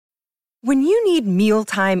When you need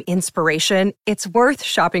mealtime inspiration, it's worth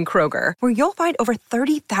shopping Kroger, where you'll find over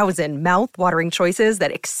 30,000 mouth-watering choices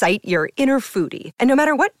that excite your inner foodie. And no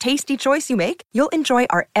matter what tasty choice you make, you'll enjoy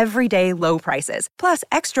our everyday low prices, plus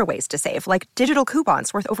extra ways to save, like digital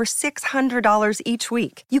coupons worth over $600 each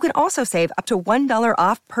week. You can also save up to $1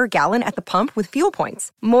 off per gallon at the pump with fuel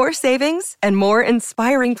points. More savings and more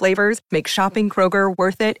inspiring flavors make shopping Kroger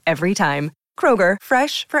worth it every time. Kroger,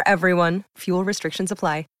 fresh for everyone. Fuel restrictions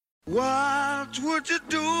apply. What would you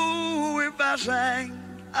do if I sang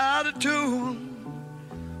out of tune?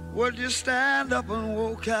 Would you stand up and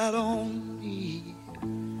walk out on me?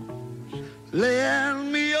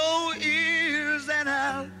 Lend me your ears and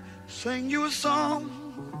I'll sing you a song.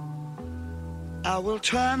 I will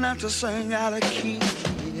try not to sing out of key.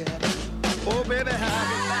 Yeah. Oh, baby, how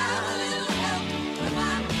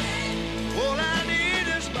all I need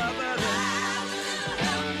is my buddy.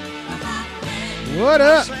 What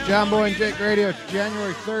up, John Boy and Jake Radio? It's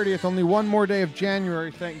January 30th. Only one more day of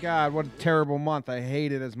January. Thank God. What a terrible month. I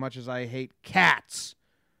hate it as much as I hate cats.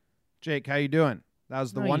 Jake, how you doing? That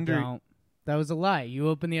was the wonder. You don't. That was a lie. You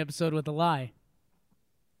opened the episode with a lie.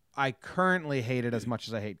 I currently hate it as much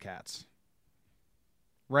as I hate cats.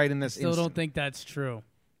 Right in this Still instant. don't think that's true.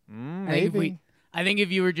 Maybe. I think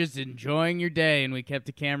if you were just enjoying your day and we kept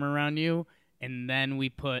a camera around you, and then we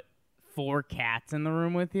put 4 cats in the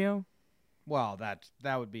room with you. Well,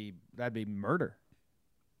 that'd be murder.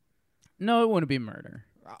 No, it wouldn't be murder.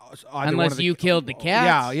 Either Unless you killed the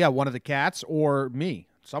cats. Yeah, one of the cats or me.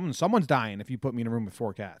 Someone's dying if you put me in a room with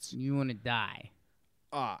 4 cats. You want to die.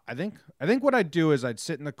 I think what I'd do is I'd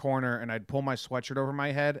sit in the corner and I'd pull my sweatshirt over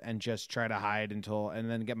my head and just try to hide and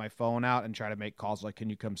then get my phone out and try to make calls like, "Can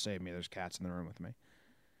you come save me? There's cats in the room with me."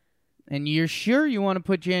 And you're sure you want to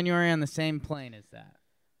put January on the same plane as that?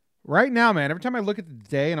 Right now, man, every time I look at the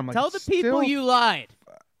day and I'm like, Tell the people you lied.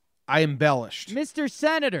 I embellished. Mr.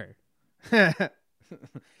 Senator.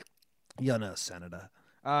 You know, Senator.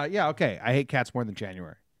 Yeah, okay. I hate cats more than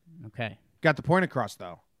January. Okay. Got the point across,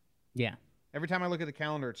 though. Yeah. Every time I look at the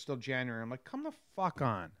calendar, it's still January. I'm like, come the fuck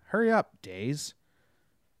on. Hurry up, days.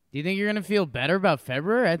 Do you think you're going to feel better about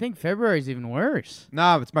February? I think February's even worse.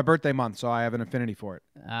 No, it's my birthday month, so I have an affinity for it.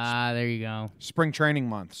 There you go. Spring training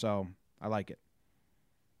month, so I like it.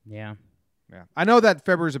 Yeah. Yeah. I know that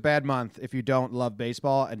February's a bad month if you don't love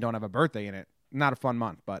baseball and don't have a birthday in it. Not a fun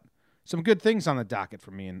month, but some good things on the docket for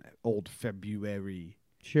me in old February.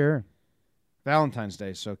 Sure. Valentine's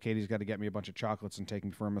Day, so Katie's got to get me a bunch of chocolates and take me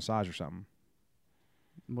for a massage or something.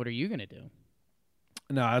 What are you going to do?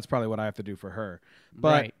 No, that's probably what I have to do for her.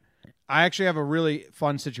 But Right. I actually have a really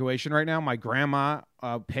fun situation right now. My grandma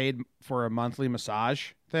paid for a monthly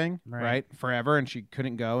massage thing, right? Forever, and she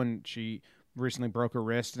couldn't go, and she recently broke her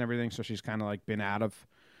wrist and everything, so she's kind of like been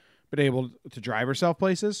able to drive herself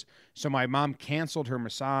places. So my mom canceled her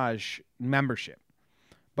massage membership.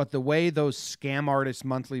 But the way those scam artist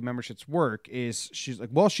monthly memberships work is she's like,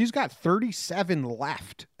 well, she's got 37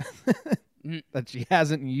 left that she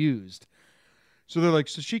hasn't used. So they're like,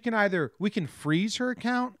 so we can freeze her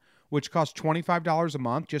account, which costs $25 a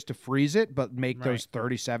month just to freeze it, but make those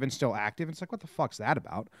 37 still active. It's like, what the fuck's that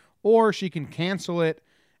about? Or she can cancel it,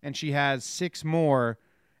 and she has 6 more,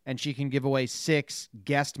 and she can give away 6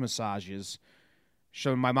 guest massages.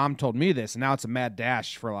 So my mom told me this, and now it's a mad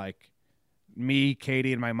dash for like me,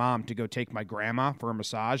 Katie, and my mom to go take my grandma for a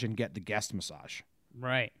massage and get the guest massage.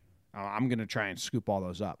 Right. I'm going to try and scoop all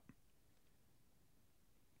those up.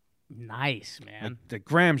 Nice, man. The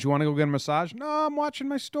Grams, you want to go get a massage? No, I'm watching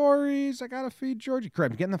my stories. I got to feed Georgie.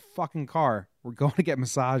 Graham, get in the fucking car. We're going to get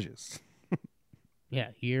massages. Yeah,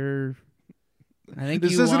 I think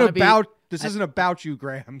this isn't about you,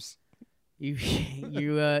 Grams.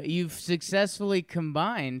 You've successfully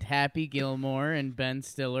combined Happy Gilmore and Ben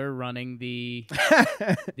Stiller running the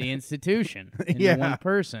institution into one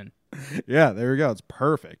person. Yeah, there we go. It's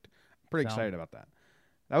perfect. I'm pretty excited about that.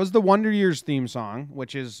 That was the Wonder Years theme song,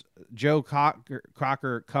 which is Joe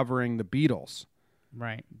Cocker covering the Beatles.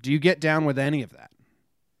 Right. Do you get down with any of that?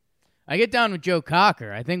 I get down with Joe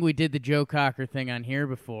Cocker. I think we did the Joe Cocker thing on here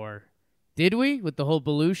before. Did we? With the whole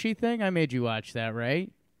Belushi thing? I made you watch that, right?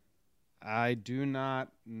 I do not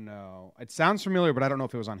know. It sounds familiar, but I don't know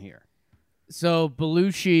if it was on here. So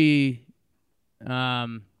Belushi,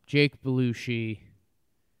 Jake Belushi,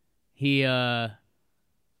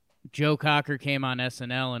 Joe Cocker came on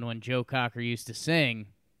SNL, and when Joe Cocker used to sing,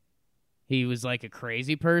 he was like a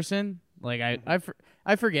crazy person. Like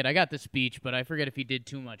I forget. I got the speech, but I forget if he did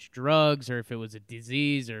too much drugs or if it was a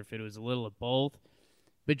disease or if it was a little of both.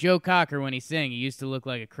 But Joe Cocker, when he sang, he used to look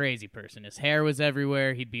like a crazy person. His hair was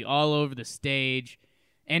everywhere. He'd be all over the stage.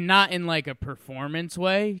 and not in like a performance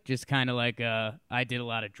way, just kind of like a I did a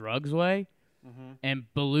lot of drugs way. Mm-hmm. And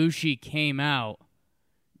Belushi came out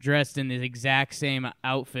dressed in the exact same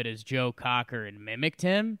outfit as Joe Cocker and mimicked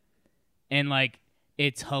him. And, like,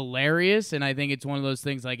 it's hilarious, and I think it's one of those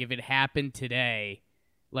things, like, if it happened today,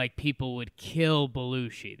 like, people would kill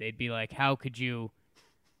Belushi. They'd be like, how could you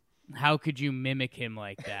mimic him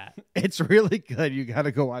like that? It's really good. You got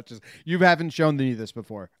to go watch this. You haven't shown me this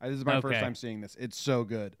before. This is my first time seeing this. It's so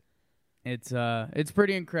good. It's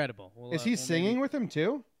pretty incredible. Is he singing with him,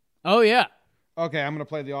 too? Oh, yeah. Okay, I'm going to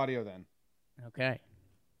play the audio then. Okay.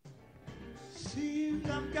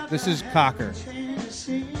 This is Cocker. This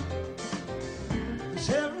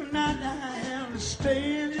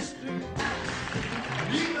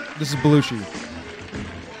is Belushi.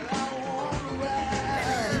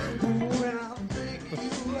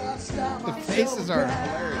 The faces are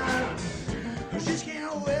hilarious.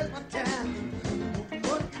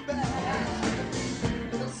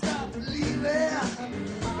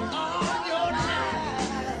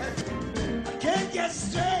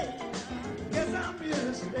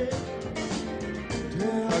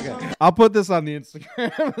 Okay, I'll put this on the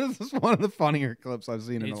Instagram. This is one of the funnier clips I've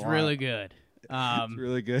seen in a while. It's really good. It's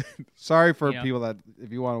really good. Sorry for people that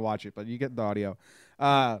if you want to watch it, but you get the audio.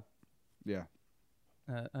 Yeah.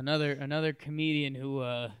 Another comedian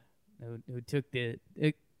who took the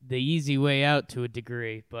easy way out to a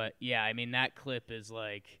degree, but yeah, I mean that clip is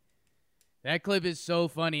so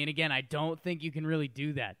funny. And again, I don't think you can really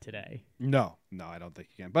do that today. No, I don't think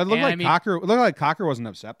you can. But it looked like Cocker wasn't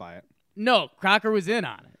upset by it. No, Cocker was in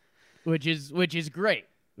on it, which is great,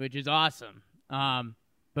 which is awesome.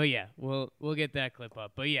 But yeah, we'll get that clip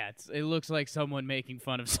up. But yeah, it looks like someone making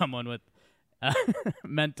fun of someone with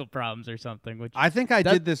mental problems or something. Which I think I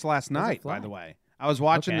did this last night, by the way. I was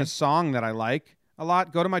watching this song that I like a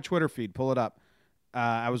lot. Go to my Twitter feed, pull it up.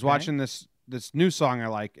 I was watching this new song I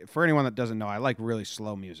like. For anyone that doesn't know, I like really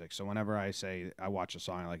slow music. So whenever I say I watch a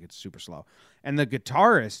song, I like it's super slow. And the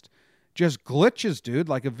guitarist just glitches, dude,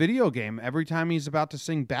 like a video game every time he's about to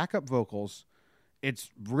sing backup vocals. It's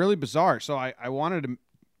really bizarre. So I wanted to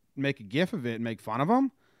make a gif of it and make fun of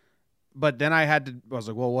him. But then I was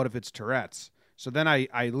like, well, what if it's Tourette's? So then I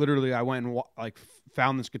went and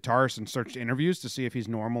found this guitarist and searched interviews to see if he's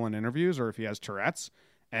normal in interviews or if he has Tourette's.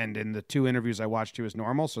 And in the 2 interviews I watched, he was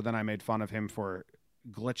normal. So then I made fun of him for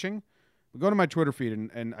glitching. But go to my Twitter feed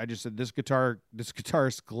and I just said, this guitarist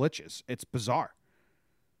glitches. It's bizarre.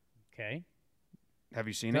 Okay. Have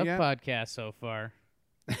you seen it yet? Tough podcast so far.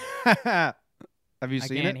 Have you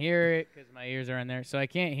seen it? I can't hear it because my ears are in there, so I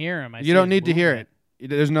can't hear him. You don't need to hear it.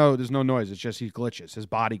 There's no noise. It's just he glitches. His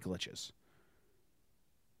body glitches.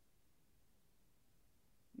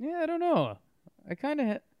 Yeah, I don't know. I kind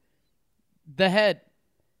of the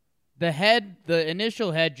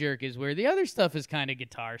initial head jerk is weird. The other stuff is kind of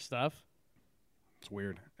guitar stuff. It's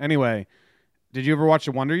weird. Anyway, did you ever watch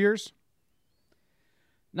The Wonder Years?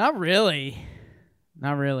 Not really.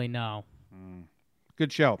 No.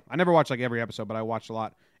 Good show. I never watched like every episode, but I watched a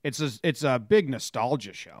lot. It's a big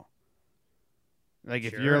nostalgia show. Like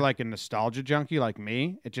if you're like a nostalgia junkie like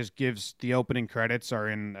me, it just gives the opening credits are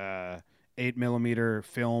in 8mm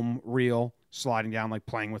film reel, sliding down like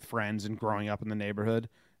playing with friends and growing up in the neighborhood.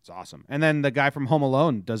 It's awesome. And then the guy from Home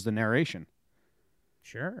Alone does the narration.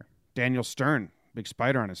 Sure. Daniel Stern, big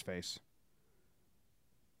spider on his face.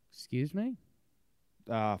 Excuse me?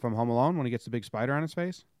 From Home Alone when he gets the big spider on his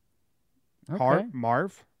face. Okay.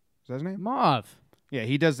 Marv? Is that his name? Marv. Yeah,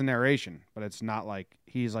 he does the narration, but it's not like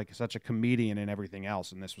he's like such a comedian and everything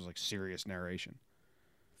else, and this was like serious narration.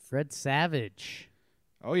 Fred Savage.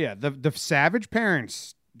 Oh yeah, the Savage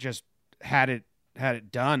parents just had it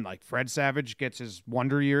done. Like Fred Savage gets his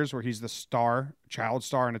Wonder Years where he's the child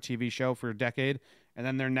star in a TV show for a decade, and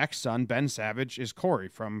then their next son, Ben Savage, is Corey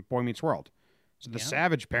from Boy Meets World. So the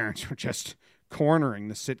Savage parents were just cornering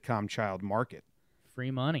the sitcom child market.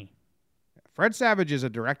 Free money. Fred Savage is a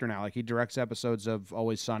director now. Like he directs episodes of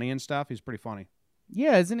Always Sunny and stuff. He's pretty funny.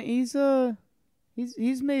 Yeah, isn't he's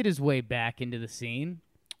made his way back into the scene.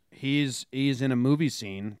 He's in a movie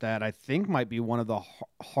scene that I think might be one of the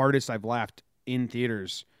hardest I've laughed in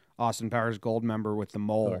theaters. Austin Powers Goldmember with the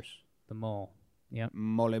mole. Of course. The mole. Yep.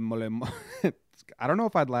 Mole. I don't know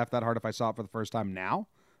if I'd laugh that hard if I saw it for the first time now,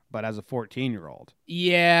 but as a 14-year-old.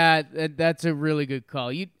 Yeah, that's a really good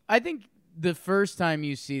call. I think the first time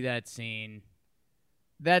you see that scene,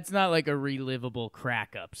 that's not like a relivable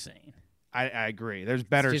crack-up scene. I agree. There's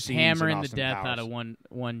better it's just scenes hammering in the Austin death Powers. out of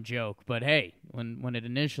one joke. But hey, when it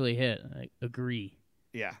initially hit, I agree.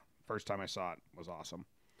 Yeah, first time I saw it was awesome.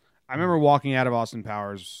 I remember walking out of Austin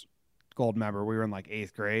Powers Goldmember. We were in like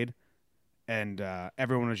 8th grade, and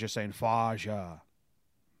everyone was just saying Faja,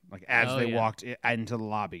 like as they walked into the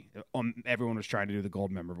lobby. Everyone was trying to do the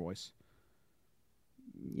Goldmember voice.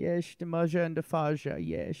 Yes, the Maja and the Faja,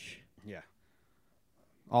 yes. Yeah.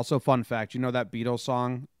 Also, fun fact, you know that Beatles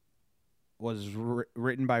song was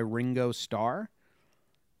written by Ringo Starr,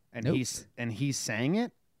 and Nope. he sang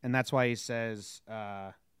it, and that's why he says,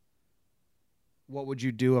 "What would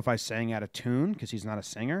you do if I sang out of tune?" Because he's not a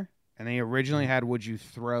singer, and they originally had "Would you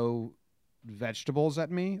throw vegetables at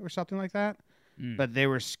me?" or something like that, but they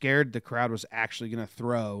were scared the crowd was actually going to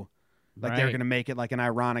throw, like they were going to make it like an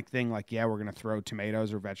ironic thing, like we're going to throw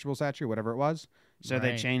tomatoes or vegetables at you, whatever it was. So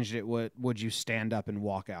they changed it. Would you stand up and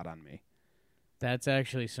walk out on me? That's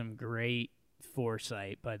actually some great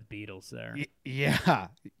foresight by the Beatles there. Yeah,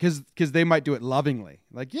 because they might do it lovingly.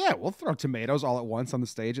 Like, yeah, we'll throw tomatoes all at once on the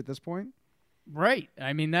stage at this point. Right.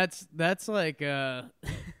 I mean, that's like hey,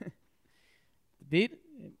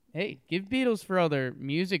 give Beatles for all their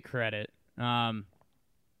music credit. But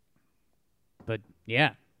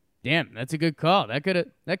yeah, damn, that's a good call. That could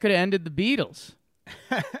have ended the Beatles.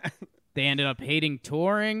 They ended up hating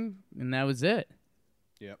touring, and that was it.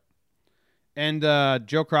 Yep. And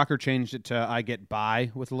Joe Crocker changed it to "I get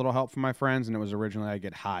by with a little help from my friends," and it was originally "I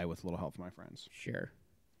get high with a little help from my friends." Sure.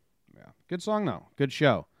 Yeah. Good song though. Good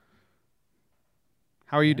show.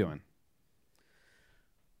 How are you doing?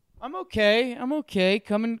 I'm okay.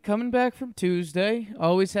 Coming back from Tuesday.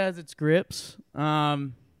 Always has its grips.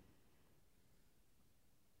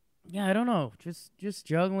 Yeah, I don't know. Just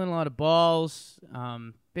juggling a lot of balls.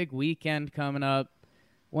 Big weekend coming up.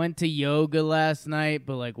 Went to yoga last night,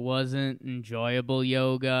 but like wasn't enjoyable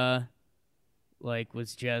yoga. Like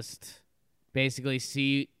was just basically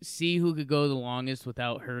see who could go the longest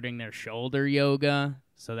without hurting their shoulder yoga.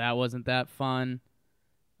 So that wasn't that fun.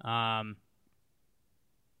 And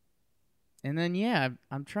then yeah,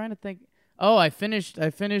 I'm trying to think. Oh, I finished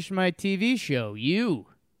my TV show. You.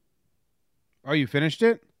 Oh, you finished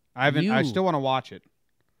it? I haven't. I still want to watch it.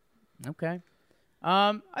 Okay.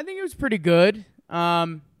 I think it was pretty good.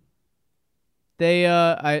 My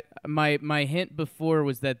hint before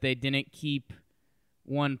was that they didn't keep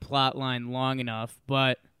one plot line long enough,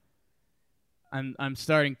 but I'm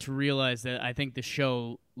starting to realize that I think the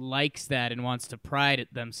show likes that and wants to pride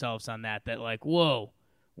themselves on that. That like, whoa,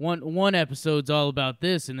 one episode's all about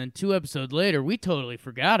this, and then 2 episodes later, we totally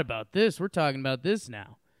forgot about this. We're talking about this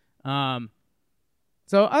now.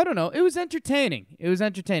 So I don't know. It was entertaining.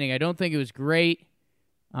 I don't think it was great.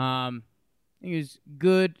 I think it was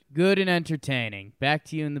good and entertaining. Back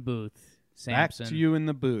to you in the booth, Samson. Back to you in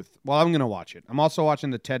the booth. Well, I'm going to watch it. I'm also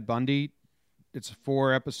watching the Ted Bundy. It's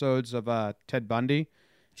 4 episodes of Ted Bundy.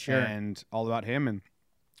 Sure. And all about him. And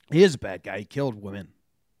he is a bad guy. He killed women.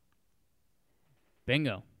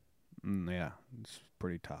 Bingo. Yeah. It's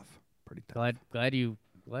pretty tough. Glad you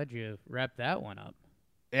wrapped that one up.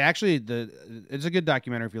 Actually, it's a good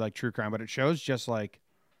documentary if you like true crime, but it shows just like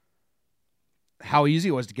how easy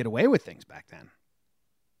it was to get away with things back then.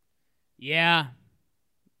 Yeah.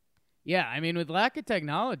 Yeah, I mean, with lack of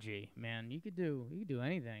technology, man, you could do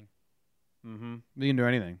anything. Mm-hmm. You can do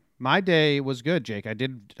anything. My day was good, Jake. I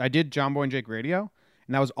did John Boy and Jake Radio,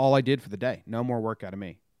 and that was all I did for the day. No more work out of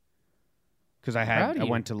me. Because I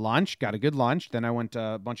went to lunch, got a good lunch, then I went to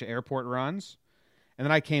a bunch of airport runs, and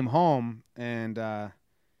then I came home, and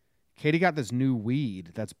Katie got this new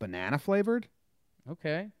weed that's banana flavored.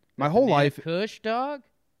 Okay. My whole life, Kush, dog?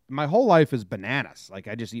 My whole life is bananas. Like,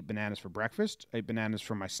 I just eat bananas for breakfast. I eat bananas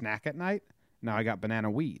for my snack at night. Now I got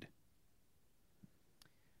banana weed.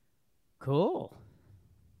 Cool.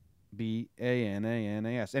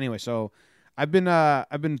 Bananas. Anyway, so I've been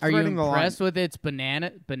threading the line. Are you impressed with its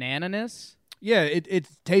banananess? Yeah, it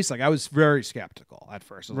tastes like. I was very skeptical at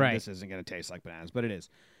first. I was like, Right. this isn't going to taste like bananas, but it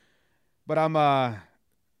is. But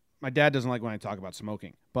my dad doesn't like when I talk about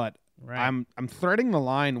smoking. But Right. I'm threading the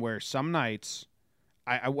line where some nights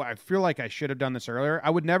I feel like I should have done this earlier. I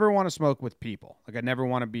would never want to smoke with people. Like, I'd never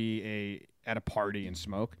want to be at a party and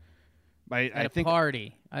smoke. At a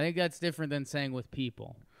party. I think that's different than saying with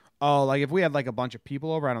people. Oh, like if we had like a bunch of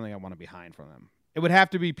people over, I don't think I want to be high from them. It would have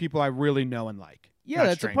to be people I really know and like. Yeah,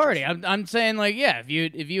 that's strangers. a party. I'm saying, like, yeah,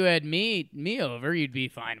 if you had me over, you'd be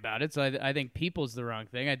fine about it. So I think people's the wrong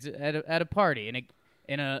thing. At a party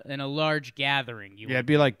in a large gathering, it'd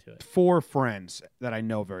be like 4 friends that I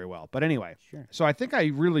know very well. But anyway, Sure. So I think I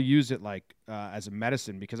really use it like as a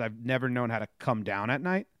medicine because I've never known how to come down at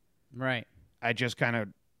night. Right. I just kind of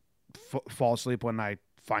fall asleep when I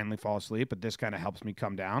finally fall asleep, but this kind of helps me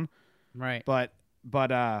come down. Right. But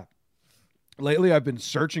lately I've been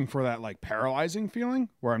searching for that like paralyzing feeling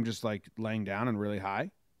where I'm just like laying down and really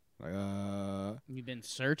high. You've been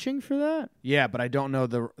searching for that? Yeah, but I don't know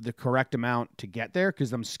the correct amount to get there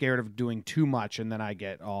because I'm scared of doing too much and then I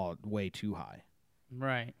get all way too high.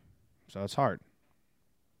 Right. So it's hard.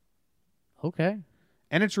 Okay.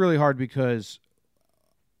 And it's really hard because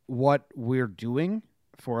what we're doing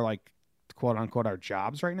for like quote unquote our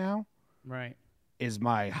jobs right now Right. is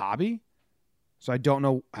my hobby. So I don't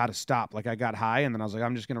know how to stop. Like I got high and then I was like,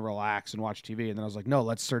 I'm just going to relax and watch TV. And then I was like, no,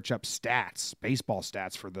 let's search up stats, baseball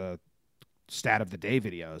stats for the stat of the day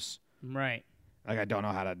videos. Right. Like I don't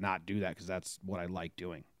know how to not do that because that's what I like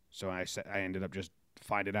doing. So I ended up just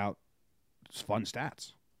finding out it's fun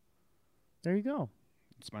stats. There you go.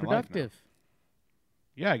 It's my Productive. life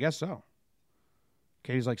now. Yeah, I guess so.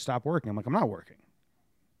 Katie's like, stop working. I'm like, I'm not working.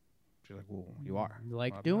 She's like, well, you are. You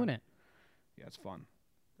like Well, doing it. Yeah, it's fun.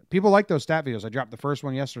 People like those stat videos. I dropped the first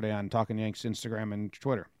one yesterday on Talking Yanks Instagram and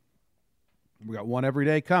Twitter. We got one every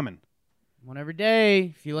day coming. One every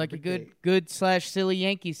day. If you like Every a good/silly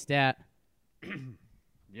Yankee stat.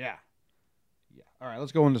 Yeah. All right,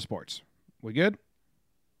 let's go into sports. We good?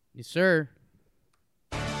 Yes, sir.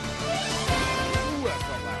 Ooh, that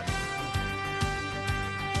felt loud.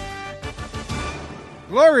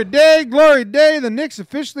 Glory day, glory day. The Knicks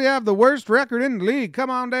officially have the worst record in the league. Come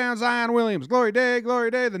on down, Zion Williams. Glory day,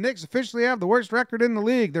 glory day. The Knicks officially have the worst record in the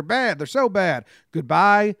league. They're bad. They're so bad.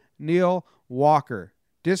 Goodbye, Neil Walker.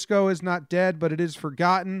 Disco is not dead, but it is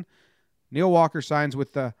forgotten. Neil Walker signs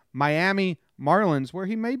with the Miami Marlins, where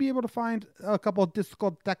he may be able to find a couple of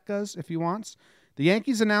discotecas if he wants. The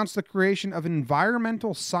Yankees announced the creation of an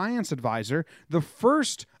environmental science advisor, the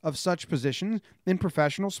first of such positions in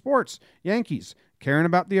professional sports. Yankees, caring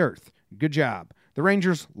about the earth. Good job. The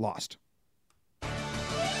Rangers lost.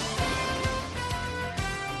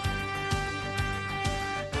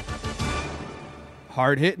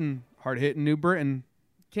 Hard hitting New Britain.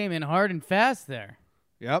 Came in hard and fast there.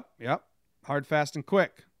 Yep. Hard, fast, and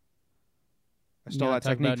quick. I stole that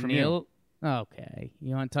technique from Neil? Okay.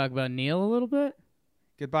 You want to talk about Neil a little bit?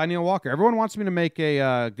 Goodbye, Neil Walker. Everyone wants me to make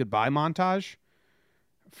a goodbye montage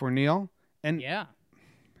for Neil. And Yeah.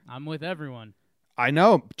 I'm with everyone. I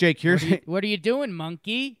know, Jake, What are you doing,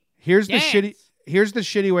 monkey? here's Dance. the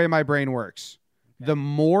shitty way my brain works. Okay. The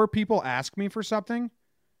more people ask me for something,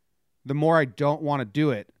 the more I don't want to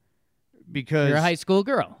do it because You're a high school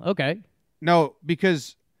girl. Okay. No,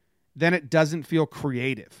 because then it doesn't feel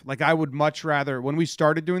creative. Like I would much rather when we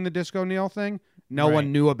started doing the Disco Neil thing, no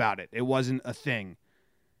one knew about it. It wasn't a thing.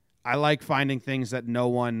 I like finding things that no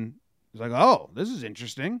one is like, "Oh, this is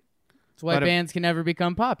interesting." That's why bands can never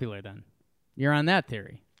become popular then. You're on that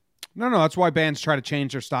theory. No, that's why bands try to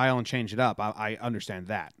change their style and change it up. I understand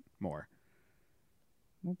that more.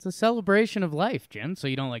 Well, it's a celebration of life, Jim. So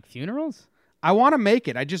you don't like funerals? I want to make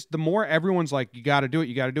it. The more everyone's like, you got to do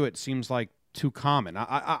it, seems like too common.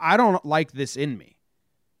 I don't like this in me.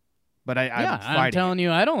 But I'm telling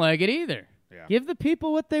you, I don't like it either. Yeah. Give the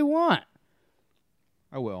people what they want.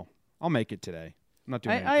 I will. I'll make it today. I'm not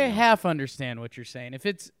doing anything I else. half understand what you're saying. If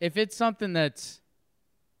it's something that's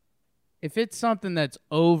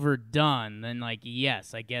overdone, then like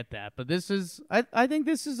yes, I get that. But I think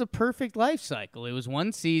this is a perfect life cycle. It was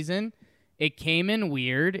one season, it came in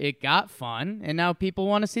weird, it got fun, and now people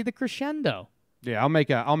want to see the crescendo. Yeah, I'll make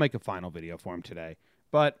a final video for him today.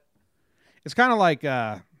 But it's kind of like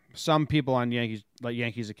some people on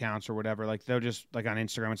Yankees accounts or whatever, like they'll just like on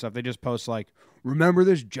Instagram and stuff, they just post like, "Remember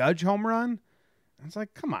this Judge home run?" And it's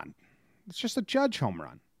like, come on, it's just a Judge home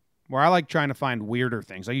run. Where I like trying to find weirder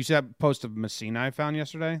things. Like you see that post of Messina I found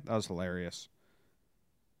yesterday? That was hilarious.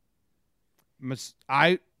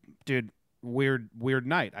 Weird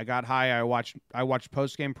night. I got high. I watched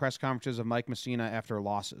post-game press conferences of Mike Messina after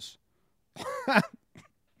losses.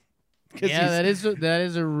 Yeah, that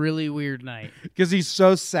is a really weird night. Because he's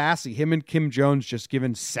so sassy. Him and Kim Jones just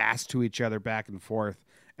giving sass to each other back and forth.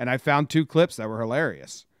 And I found 2 clips that were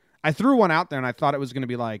hilarious. I threw one out there and I thought it was going to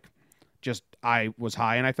be like, just I was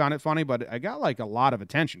high and I found it funny, but I got like a lot of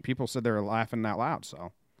attention. People said they were laughing out loud,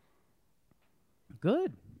 so.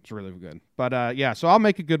 Good. It's really good. But yeah, so I'll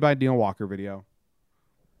make a Goodbye Neil Walker video.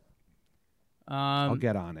 I'll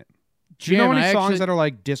get on it. Do you know any songs that are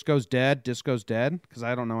like Disco's Dead? Because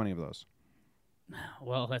I don't know any of those.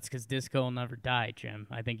 Well, that's because disco will never die, Jim.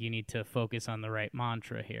 I think you need to focus on the right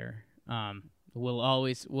mantra here. We'll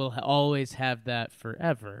always have that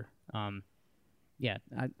forever. Yeah,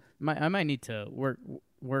 I might need to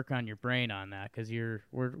work on your brain on that because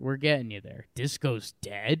we're getting you there. Disco's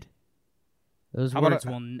dead. Those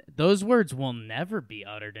words will never be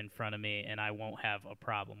uttered in front of me, and I won't have a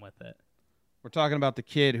problem with it. We're talking about the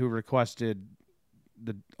kid who requested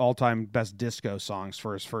the all-time best disco songs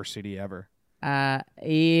for his first CD ever.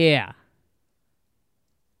 Yeah.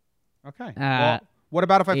 Okay. Well, what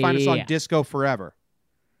about if I find a song yeah. Disco Forever?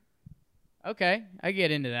 Okay, I get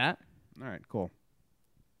into that. All right, cool.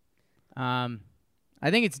 I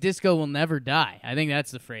think it's Disco Will Never Die. I think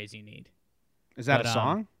that's the phrase you need. Is that a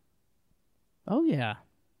song? Oh, yeah.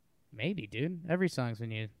 Maybe, dude. Every song's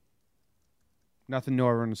been used. Nothing new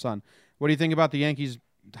over in the sun. What do you think about the Yankees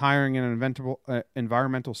hiring an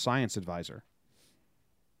environmental science advisor?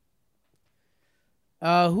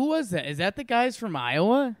 Who was that? Is that the guys from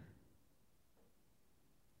Iowa?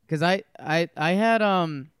 Because I had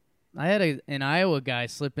an Iowa guy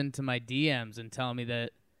slip into my DMs and tell me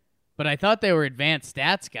that, but I thought they were advanced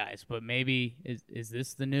stats guys. But maybe is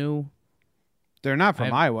this the new? They're not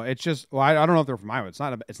from Iowa. It's just I don't know if they're from Iowa.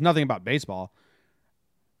 It's nothing about baseball.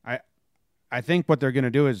 I think what they're going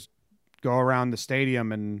to do is go around the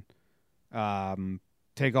stadium and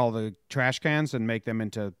take all the trash cans and make them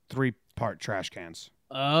into 3-part trash cans.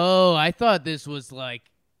 Oh, I thought this was like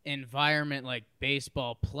environment, like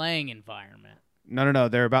baseball playing environment. No.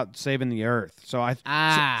 They're about saving the earth. So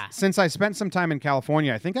since I spent some time in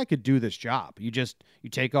California, I think I could do this job. You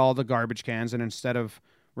take all the garbage cans and instead of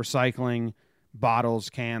recycling bottles,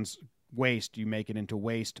 cans, waste, you make it into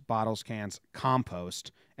waste, bottles, cans,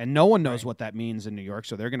 compost. And no one knows what that means in New York,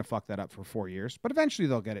 so they're going to fuck that up for 4 years. But eventually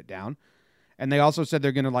they'll get it down. And they also said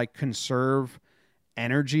they're going to like conserve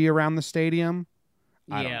energy around the stadium.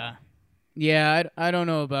 Yeah, I don't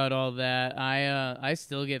know about all that. I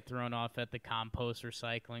still get thrown off at the compost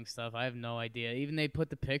recycling stuff. I have no idea. Even they put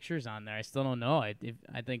the pictures on there. I still don't know. I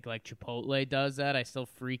think like Chipotle does that. I still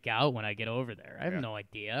freak out when I get over there. I have no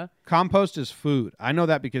idea. Compost is food. I know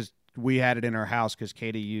that because we had it in our house because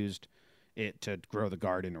Katie used it to grow the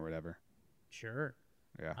garden or whatever. Sure.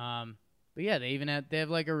 Yeah. But yeah, they have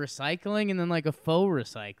like a recycling and then like a faux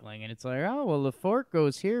recycling, and it's like, oh well, the fork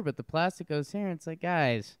goes here, but the plastic goes here. And it's like,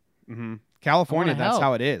 guys. Mm-hmm. California, that's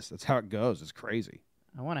how it is. That's how it goes. It's crazy.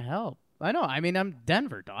 I want to help. I know. I mean, I'm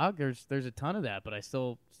Denver, dog. There's a ton of that, but I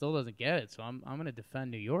still doesn't get it. So I'm going to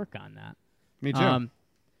defend New York on that. Me too.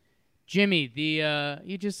 Jimmy,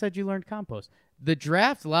 you just said you learned compost. The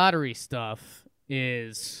draft lottery stuff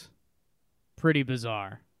is pretty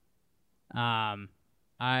bizarre. I'll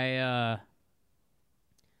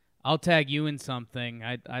tag you in something.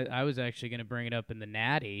 I was actually going to bring it up in the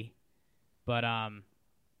Natty, but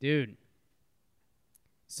dude.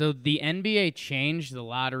 So the NBA changed the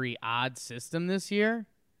lottery odds system this year.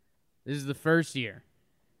 This is the first year.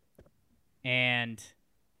 And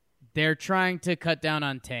they're trying to cut down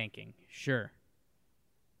on tanking. Sure.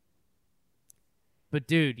 But,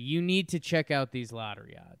 dude, you need to check out these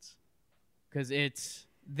lottery odds. Because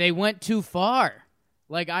they went too far.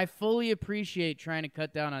 Like, I fully appreciate trying to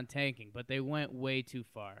cut down on tanking, but they went way too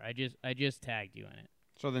far. I just tagged you in it.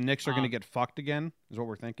 So the Knicks are going to get fucked again, is what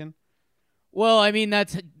we're thinking? Well, I mean,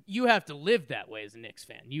 you have to live that way as a Knicks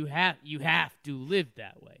fan. You have to live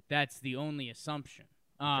that way. That's the only assumption.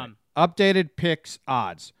 Okay. Updated picks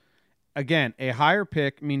odds. Again, a higher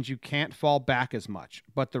pick means you can't fall back as much,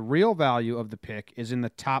 but the real value of the pick is in the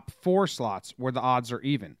top 4 slots where the odds are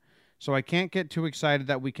even. So I can't get too excited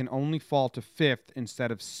that we can only fall to 5th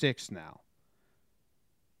instead of 6th now.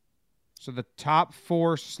 So the top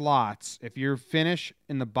 4 slots, if you finish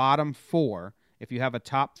in the bottom 4, if you have a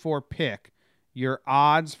top 4 pick, your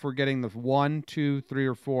odds for getting the 1, 2, 3,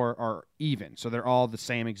 or 4 are even. So they're all the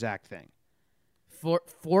same exact thing.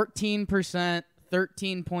 14%,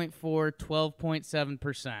 13.4%,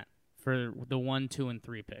 12.7% for the 1, 2, and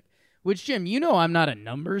 3 pick. Which, Jim, you know I'm not a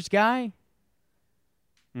numbers guy.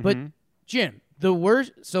 Mm-hmm. But, Jim, the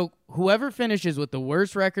worst. So whoever finishes with the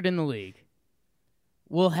worst record in the league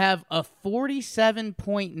will have a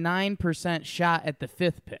 47.9% shot at the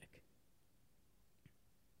 5th pick.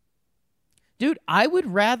 Dude, I would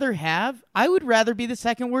rather be the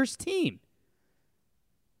second worst team.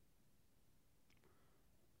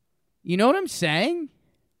 You know what I'm saying?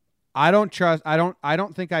 I don't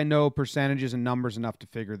think I know percentages and numbers enough to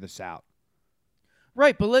figure this out.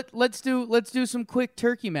 Right, but let's do some quick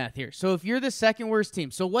turkey math here. So if you're the second worst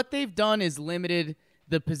team, so what they've done is limited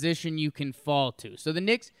the position you can fall to. So the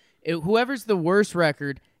Knicks, whoever's the worst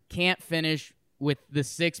record can't finish with the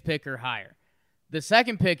 6th pick or higher. The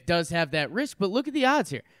second pick does have that risk, but look at the odds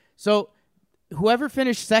here. So whoever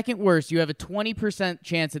finished second worst, you have a 20%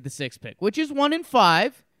 chance at the 6th pick, which is 1 in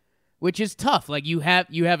 5, which is tough. Like you have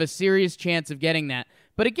a serious chance of getting that.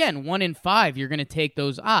 But again, 1 in 5, you're going to take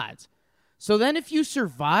those odds. So then if you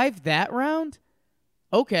survive that round,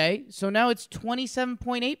 okay, so now it's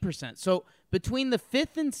 27.8%. So between the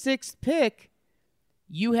 5th and 6th pick,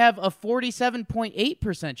 you have a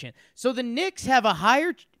 47.8% chance. So the Knicks have a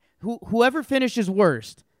higher whoever finishes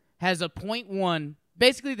worst has a 0.1,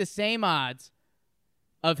 basically the same odds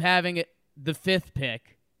of having the 5th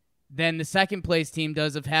pick than the second place team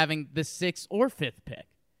does of having the 6th or 5th pick.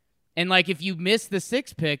 And like if you miss the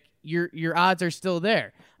 6th pick, your odds are still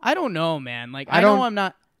there. I don't know, man. Like I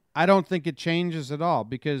don't think it changes at all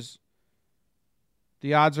because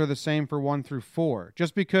the odds are the same for 1 through 4.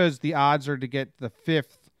 Just because the odds are to get the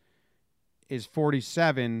 5th is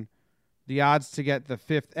 47, the odds to get the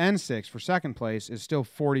 5th and 6th for second place is still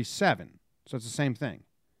 47. So it's the same thing.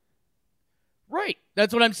 Right.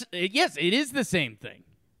 That's what I'm saying. Yes, it is the same thing.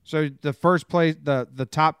 So the first place, the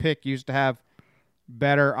top pick used to have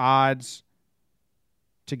better odds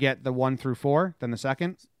to get the 1 through 4 than the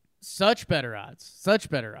second? Such better odds. Such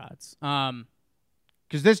better odds.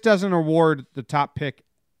 Because this doesn't reward the top pick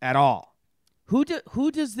at all. Who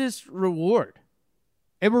does this reward?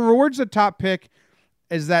 It rewards the top pick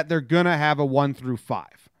is that they're going to have a 1 through 5.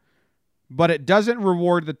 But it doesn't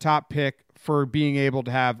reward the top pick for being able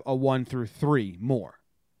to have a 1 through 3 more.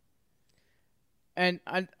 And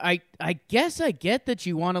I guess I get that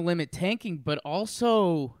you want to limit tanking, but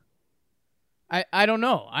also I don't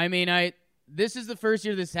know. I mean, this is the first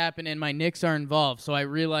year this happened and my Knicks are involved, so I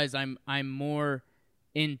realize I'm more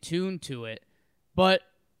in tune to it. But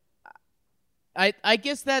I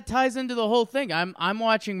guess that ties into the whole thing. I'm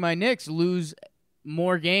watching my Knicks lose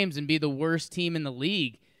more games and be the worst team in the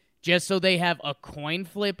league just so they have a coin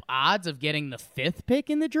flip odds of getting the 5th pick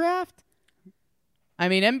in the draft. I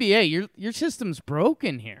mean, NBA, your system's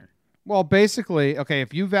broken here. Well, basically, okay,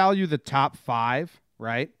 if you value the top 5,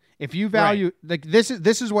 right? If you value like this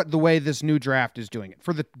is what the way this new draft is doing it.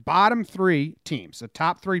 For the bottom 3 teams, the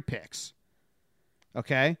top 3 picks,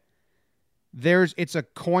 okay? It's a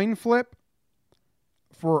coin flip.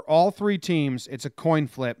 For all 3 teams, it's a coin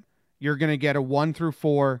flip. You're going to get a 1 through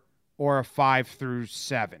 4 or a 5 through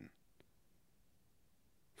 7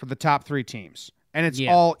 for the top 3 teams. And it's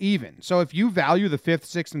all even. So if you value the 5th,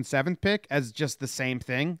 6th, and 7th pick as just the same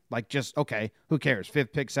thing, like just, okay, who cares?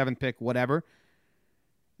 5th pick, 7th pick, whatever.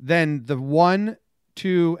 Then the 1,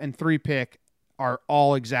 2, and 3 pick are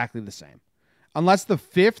all exactly the same. Unless the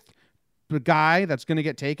 5th guy that's going to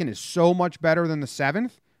get taken is so much better than the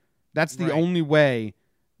 7th, that's the only way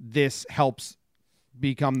this helps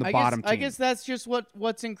become the bottom team. I guess that's just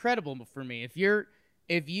what's incredible for me. If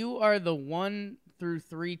you are the 1 through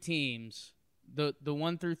 3 teams, the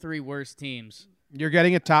 1 through 3 worst teams, you're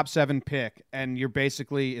getting a top 7 pick, and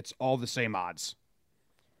it's all the same odds.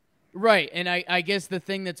 Right, and I guess the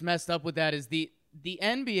thing that's messed up with that is the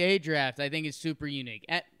NBA draft, I think, is super unique.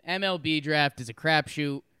 MLB draft is a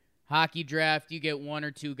crapshoot. Hockey draft, you get 1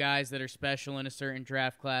 or 2 guys that are special in a certain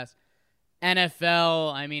draft class.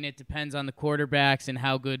 NFL, I mean, it depends on the quarterbacks and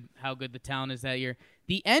how good the talent is that year.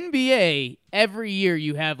 The NBA, every year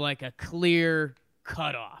you have like a clear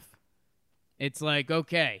cutoff. It's like,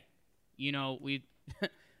 okay, we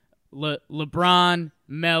LeBron,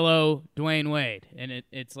 Melo, Dwayne Wade. And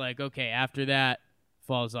it's like, okay, after that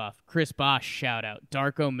falls off. Chris Bosh, shout out.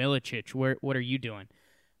 Darko Milicic, what are you doing?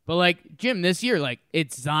 But like, Jim, this year, like,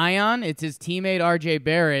 it's Zion, it's his teammate RJ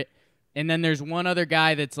Barrett, and then there's one other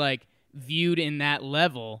guy that's like viewed in that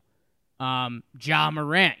level, Ja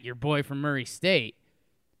Morant, your boy from Murray State.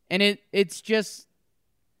 And it's just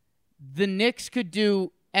the Knicks could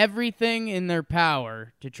do everything in their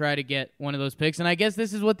power to try to get one of those picks, and I guess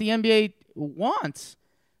this is what the NBA wants.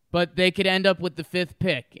 But they could end up with the 5th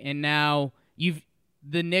pick, and now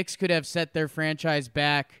the Knicks could have set their franchise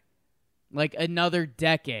back like another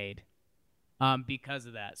decade because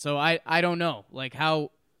of that. So I don't know, like,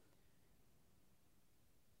 how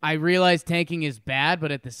I realize tanking is bad,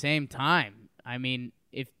 but at the same time, I mean,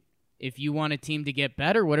 if you want a team to get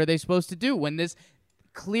better, what are they supposed to do when this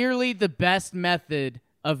clearly the best method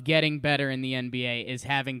of getting better in the NBA is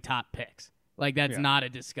having top picks? Like, that's not a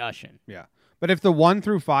discussion. Yeah. But if the 1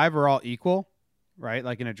 through 5 are all equal, right,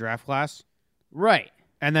 like in a draft class, right,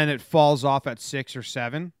 and then it falls off at 6 or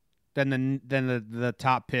 7, then the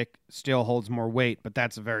top pick still holds more weight, but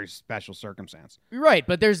that's a very special circumstance. Right,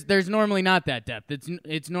 but there's normally not that depth.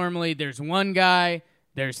 It's normally there's one guy,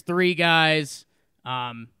 there's 3 guys,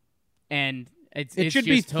 and it should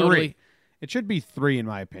be 3. It should be 3 in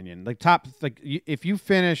my opinion. If you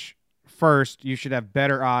finish first, you should have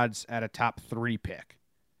better odds at a top 3 pick.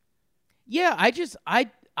 Yeah,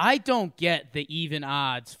 I don't get the even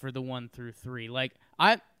odds for the 1 through 3. Like,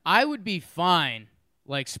 I would be fine,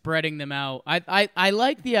 like, spreading them out. I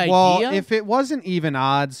like the idea. Well, if it wasn't even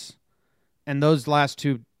odds, and those last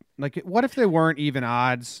 2, like, what if they weren't even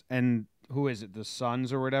odds? And who is it? The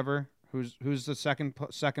Suns or whatever? Who's the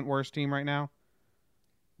second worst team right now?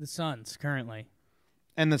 The Suns currently.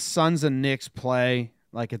 and the Suns and Knicks play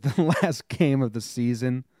like at the last game of the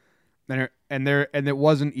season, and it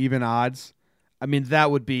wasn't even odds, I mean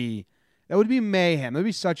that would be mayhem. It would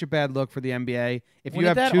be such a bad look for the NBA if you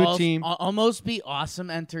have two teams. Almost be awesome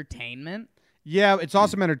entertainment. Yeah, it's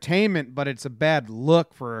awesome entertainment, but it's a bad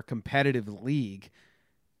look for a competitive league.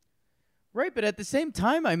 Right, but at the same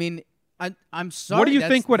time, I mean, I'm sorry. What do you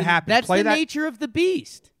think would happen? That's the nature of the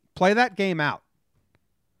beast. Play that game out.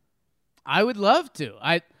 I would love to.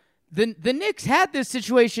 The Knicks had this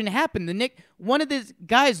situation happen. One of these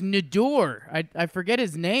guys, Nador, I forget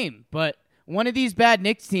his name, but one of these bad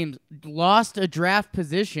Knicks teams lost a draft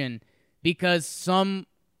position because some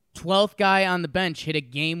 12th guy on the bench hit a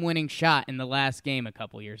game-winning shot in the last game a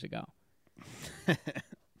couple years ago.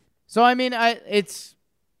 So I mean, I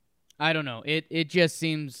don't know. It just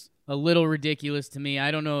seems a little ridiculous to me.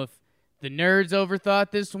 I don't know if the nerds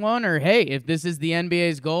overthought this one or, hey, if this is the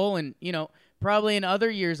NBA's goal. And, probably in other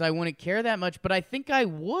years I wouldn't care that much, but I think I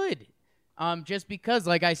would. Just because,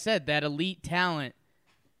 like I said, that elite talent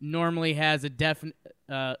normally has a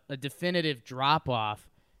definitive drop-off.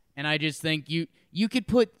 And I just think you could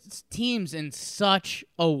put teams in such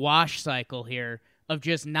a wash cycle here of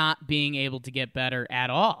just not being able to get better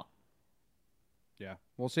at all. Yeah,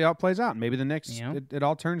 we'll see how it plays out. Maybe the Knicks, it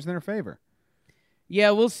all turns in their favor.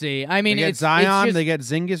 Yeah, we'll see. I mean, they get Zion, they get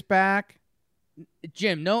Zingas back.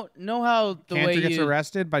 Jim, know how the Cantor way gets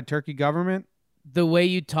arrested by Turkey government. The way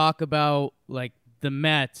you talk about like the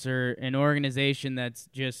Mets or an organization that's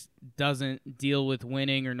just doesn't deal with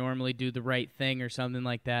winning or normally do the right thing or something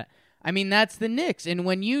like that. I mean, that's the Knicks. And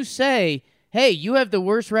when you say, hey, you have the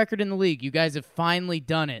worst record in the league, you guys have finally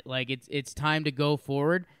done it, like it's time to go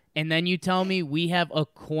forward, and then you tell me we have a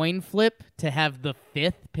coin flip to have the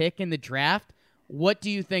 5th pick in the draft, what do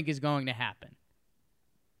you think is going to happen?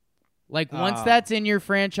 Like, once that's in your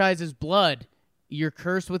franchise's blood, you're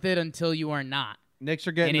cursed with it until you are not. Knicks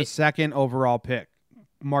are getting the 2nd overall pick.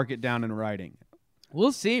 Mark it down in writing.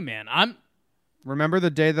 We'll see, man. Remember the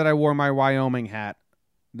day that I wore my Wyoming hat?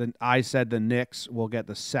 I said the Knicks will get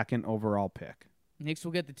the 2nd overall pick. Knicks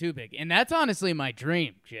will get the 2 pick. And that's honestly my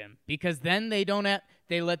dream, Jim, because then they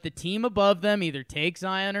let the team above them either take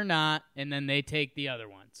Zion or not, and then they take the other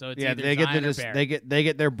one. So it's either Zion or Barrett. They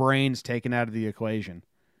get their brains taken out of the equation.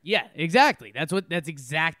 Yeah, exactly. That's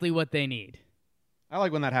exactly what they need. I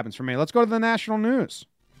like when that happens for me. Let's go to the national news.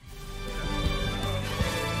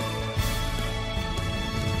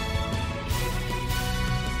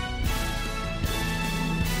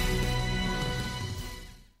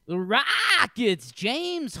 The Rockets'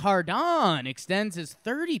 James Harden extends his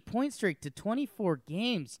 30-point streak to 24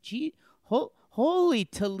 games. Gee, holy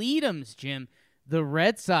Toledo's, Jim. The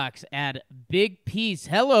Red Sox add big piece.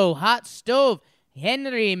 Hello, hot stove.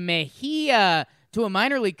 Henry Mejia to a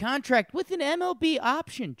minor league contract with an MLB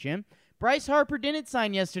option, Jim. Bryce Harper didn't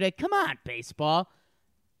sign yesterday. Come on, baseball.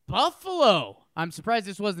 Buffalo. I'm surprised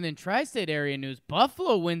this wasn't in tri-state area news.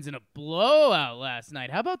 Buffalo wins in a blowout last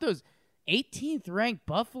night. How about those 18th ranked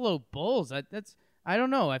Buffalo Bulls? I don't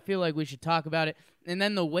know. I feel like we should talk about it. And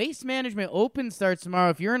then the Waste Management Open starts tomorrow.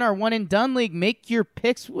 If you're in our one and done league, make your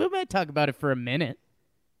picks. We might talk about it for a minute.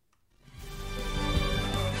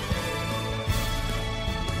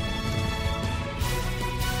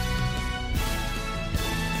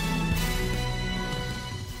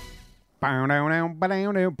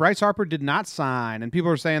 Bryce Harper did not sign, and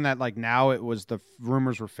people are saying that like now it was the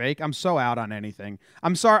rumors were fake. I'm so out on anything.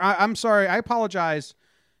 I'm sorry. I'm sorry. I apologize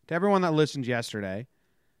to everyone that listened yesterday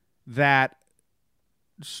that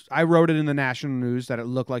I wrote it in the national news that it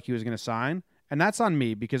looked like he was going to sign, and that's on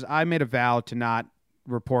me because I made a vow to not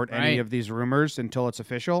report any of these rumors until it's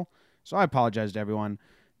official. So I apologize to everyone.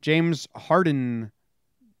 James Harden.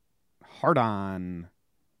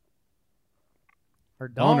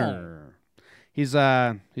 He's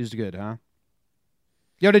good, huh?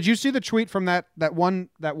 Yo, did you see the tweet from that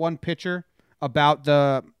one pitcher about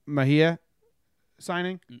the Mejia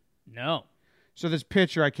signing? No. So this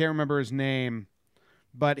pitcher, I can't remember his name,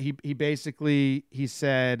 but he basically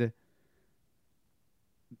said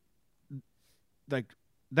like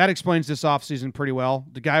that explains this offseason pretty well.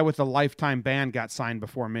 The guy with the lifetime ban got signed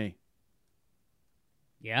before me.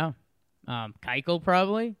 Yeah. Keuchel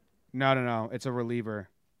probably? No. It's a reliever.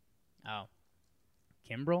 Oh.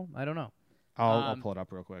 Kimbrel? I don't know. I'll pull it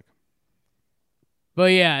up real quick.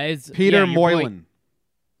 But yeah, it's Peter Moylan.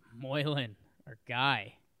 Moylan, our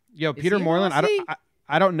guy. Yo, Peter Moylan.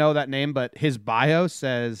 I don't know that name, but his bio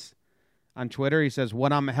says on Twitter, he says,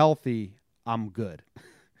 "When I'm healthy, I'm good.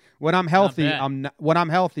 When I'm healthy,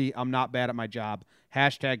 I'm not bad at my job."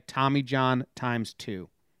 Hashtag Tommy John ×2.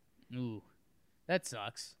 Ooh, that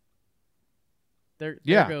sucks. There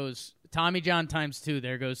Yeah. goes Tommy John times 2.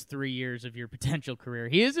 There goes 3 years of your potential career.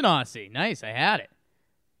 He is an Aussie. Nice. I had it.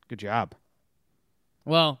 Good job.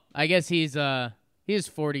 Well, I guess he is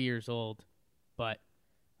 40 years old, but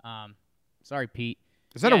sorry, Pete.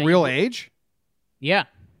 Is that a real age? Yeah.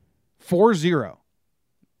 40.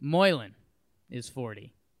 Moylan is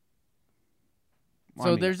 40. Well, So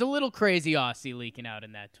I mean- there's a little crazy Aussie leaking out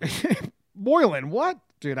in that tweet. Moylan, what?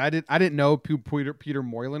 Dude, I didn't know who Peter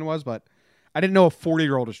Moylan was, but I didn't know a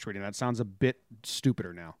 40-year-old was tweeting. That sounds a bit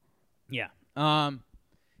stupider now. Yeah.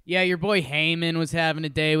 Yeah, your boy Heyman was having a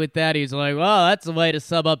day with that. He's like, well, that's a way to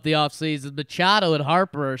sub up the offseason. Machado and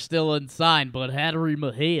Harper are still unsigned, but Hattery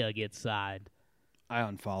Mejia gets signed. I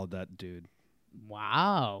unfollowed that dude.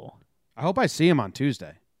 Wow. I hope I see him on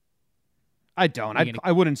Tuesday. I don't. You gonna-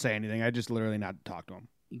 I wouldn't say anything. I just literally not talk to him.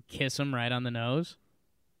 You kiss him right on the nose.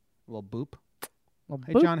 A little boop. Well,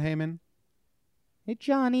 Hey, boop. John Heyman. Hey,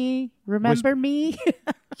 Johnny. Remember me?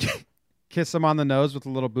 Kiss him on the nose with a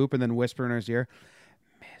little boop and then whisper in his ear,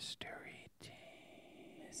 Mystery team.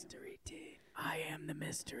 Mystery team. I am the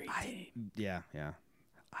mystery team. Yeah.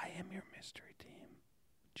 I am your mystery team,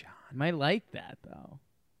 John. I might like that, though.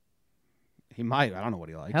 He might. I don't know what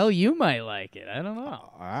he likes. Hell, you might like it. I don't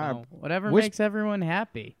know. So, whatever makes everyone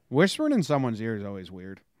happy. Whispering in someone's ear is always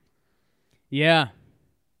weird. Yeah.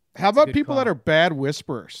 How about good people call. that are bad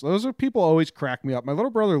whisperers? Those are people always crack me up. My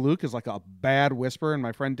little brother Luke is like a bad whisperer, and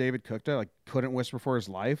my friend David Cookta like couldn't whisper for his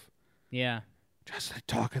life. Yeah. Just like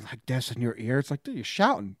talking like this in your ear. It's like, dude, you're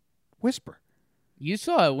shouting. Whisper. You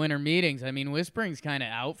saw at winter meetings. I mean, whispering's kind of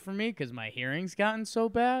out for me because my hearing's gotten so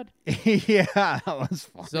bad. Yeah, that was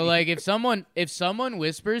funny. So, like, if someone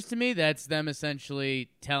whispers to me, that's them essentially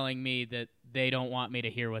telling me that they don't want me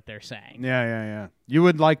to hear what they're saying. Yeah. You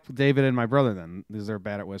would like David and my brother then, because they're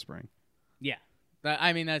bad at whispering. Yeah.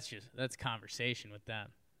 I mean, that's conversation with them.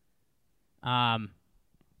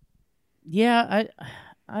 Yeah,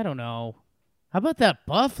 I don't know. How about that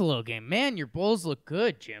Buffalo game? Man, your Bulls look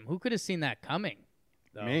good, Jim. Who could have seen that coming?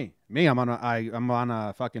 Though? Me. I'm on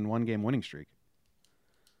a fucking 1-game winning streak.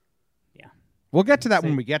 Yeah. We'll get to that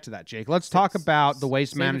when we get to that, Jake. Let's talk about the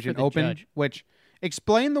Waste save it for Management the Open, judge. which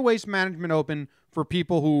explain the Waste Management Open for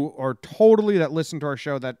people who are totally that listen to our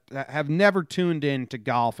show that have never tuned in to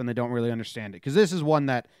golf and they don't really understand it. Because this is one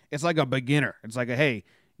that it's like a beginner. It's like hey,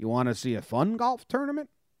 you want to see a fun golf tournament?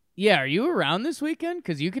 Yeah, are you around this weekend?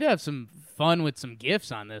 Because you could have some fun with some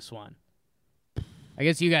gifts on this one. I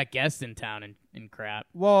guess you got guests in town and crap.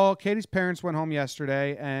 Well, Katie's parents went home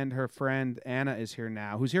yesterday, and her friend Anna is here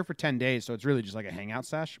now, who's here for 10 days, so it's really just like a hangout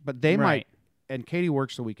sesh. But they might, Right. and Katie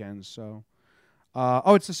works the weekends, so.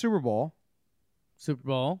 It's the Super Bowl, Super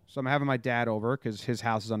Bowl. so I'm having my dad over because his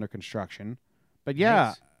house is under construction. But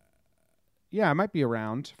yeah, Nice. I might be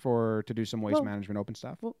around to do some Waste Management Open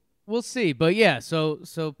stuff. We'll see. But yeah, so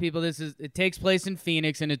people, it takes place in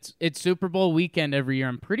Phoenix, and it's Super Bowl weekend every year,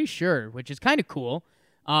 I'm pretty sure, which is kind of cool.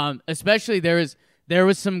 Especially there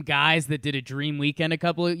was some guys that did a dream weekend a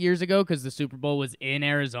couple of years ago because the Super Bowl was in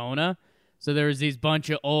Arizona. So there was these bunch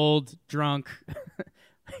of old, drunk,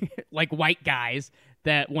 like white guys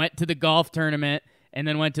that went to the golf tournament and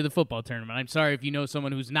then went to the football tournament. I'm sorry if you know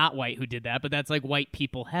someone who's not white who did that, but that's like white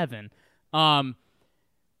people heaven. But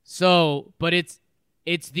it's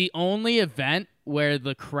the only event where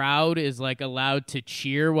the crowd is like allowed to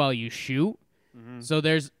cheer while you shoot. Mm-hmm. So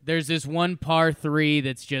there's this one par 3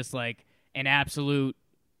 that's just like an absolute.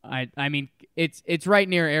 I mean it's right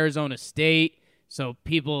near Arizona State, so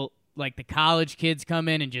people like the college kids come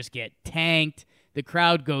in and just get tanked. The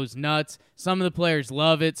crowd goes nuts. Some of the players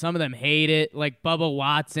love it. Some of them hate it. Like Bubba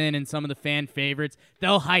Watson and some of the fan favorites,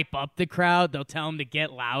 they'll hype up the crowd. They'll tell them to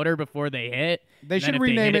get louder before they hit. They And then should if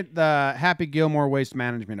rename hit it the Happy Gilmore Waste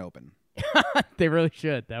Management Open. They really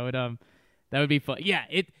should. That would be fun. Yeah,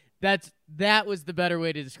 that was the better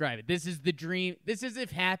way to describe it. This is the dream. This is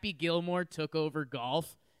if Happy Gilmore took over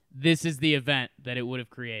golf. This is the event that it would have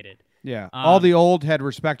created. Yeah. All the old head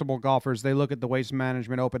respectable golfers, they look at the Waste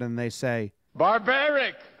Management Open and they say,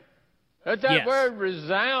 barbaric. Let that Yes. word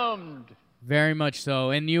resound. Very much so.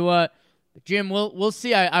 And you, Jim, we'll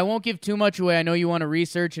see. I won't give too much away. I know you want to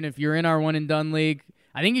research, and if you're in our one and done league,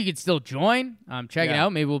 I think you could still join. Check it Yeah.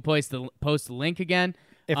 out. Maybe we'll post the link again.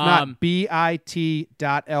 if not,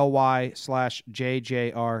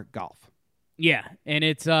 bit.ly/JJR Golf. Yeah, and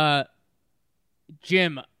it's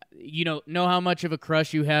Jim. You know how much of a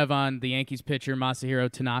crush you have on the Yankees pitcher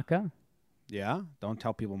Masahiro Tanaka? Yeah. Don't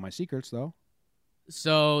tell people my secrets, though.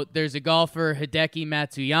 So there's a golfer, Hideki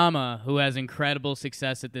Matsuyama, who has incredible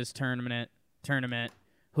success at this tournament,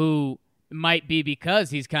 who might be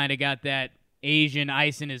because he's kind of got that Asian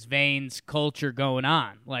ice in his veins culture going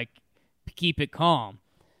on. Like, keep it calm.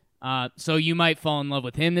 So you might fall in love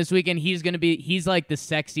with him this weekend. He's like the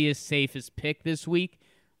sexiest, safest pick this week.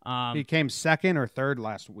 He came second or third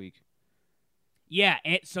last week. Yeah,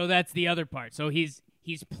 so that's the other part. So he's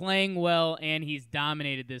playing well and he's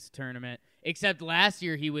dominated this tournament. Except last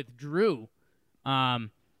year he withdrew.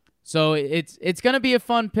 So it's gonna be a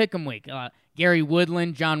fun pick'em week. Gary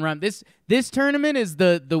Woodland, John Rahm. This tournament is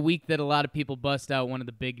the week that a lot of people bust out one of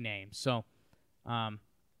the big names. So,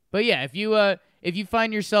 but yeah, if you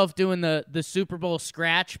find yourself doing the Super Bowl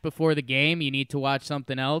scratch before the game, you need to watch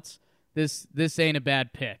something else. This ain't a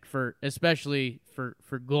bad pick especially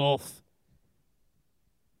for golf.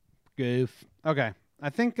 Goof. Okay, I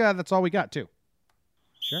think that's all we got too.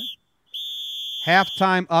 Sure.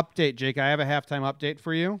 Halftime update, Jake. I have a halftime update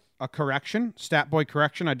for you. A correction, stat boy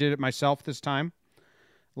correction. I did it myself this time.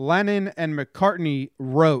 Lennon and McCartney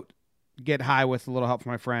wrote "Get High" with a little help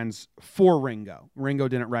from my friends for Ringo. Ringo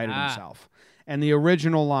didn't write it himself. And the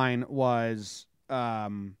original line was,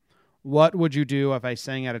 "What would you do if I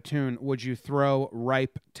sang out of tune? Would you throw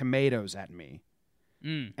ripe tomatoes at me?"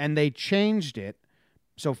 And they changed it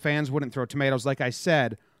so fans wouldn't throw tomatoes, like I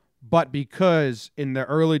said, but because in the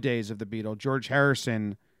early days of the Beatles, George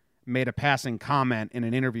Harrison made a passing comment in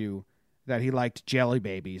an interview that he liked jelly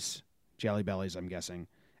bellies, I'm guessing.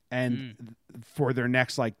 And for their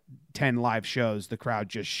next 10 live shows, the crowd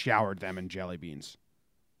just showered them in jelly beans.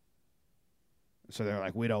 So they're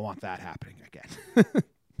like, we don't want that happening again.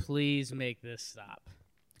 Please make this stop.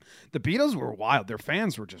 The Beatles were wild. Their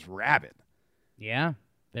fans were just rabid. Yeah,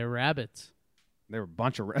 they're rabbits. They were a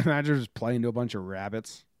bunch of imagine just playing to a bunch of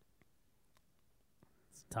rabbits.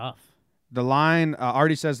 It's tough. The line,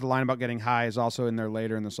 Artie says the line about getting high is also in there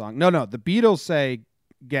later in the song. No, the Beatles say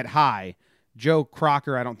get high. Joe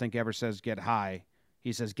Crocker, I don't think, ever says get high.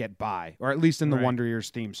 He says get by. Or at least in the Wonder Years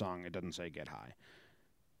theme song, it doesn't say get high.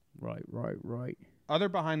 Right. Other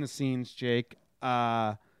behind the scenes, Jake,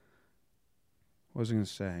 what was I going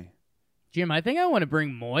to say? Jim, I think I want to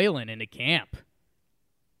bring Moylan into camp.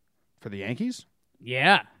 For the Yankees?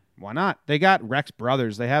 Yeah. Why not? They got Rex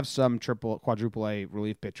Brothers. They have some quadruple A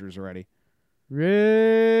relief pitchers already.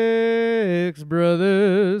 Rex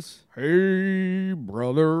Brothers. Hey,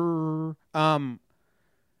 brother.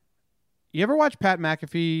 You ever watch Pat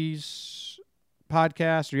McAfee's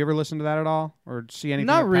podcast? Or you ever listen to that at all? Or see anything?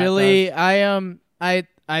 Not really. I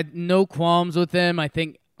no qualms with him. I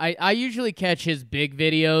think I usually catch his big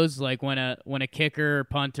videos, like when a kicker or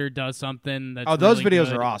punter does something that's those really videos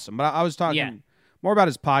good. are awesome. But I was talking more about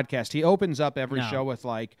his podcast. He opens up every show with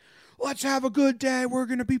let's have a good day. We're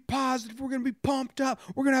going to be positive. We're going to be pumped up.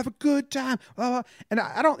 We're going to have a good time. And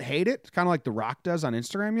I don't hate it. It's kind of like The Rock does on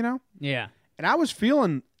Instagram, you know? Yeah. And I was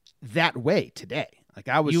feeling that way today.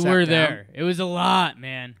 You were there. It was a lot,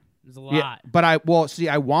 man. It was a lot. Yeah, but I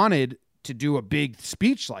wanted to do a big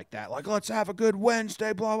speech like that. Let's have a good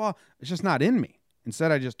Wednesday, blah, blah. It's just not in me.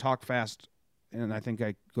 Instead, I just talk fast, and I think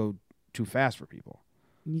I go too fast for people.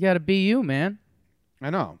 You got to be you, man. I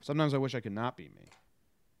know. Sometimes I wish I could not be me.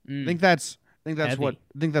 I think that's what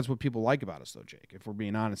people like about us, though, Jake. If we're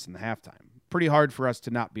being honest, in the halftime, pretty hard for us to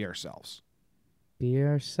not be ourselves. Be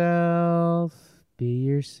yourself. Be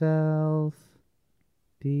yourself.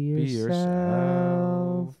 Be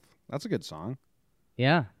yourself. That's a good song.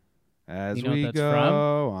 Yeah. As you know we what that's go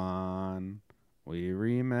from? on, we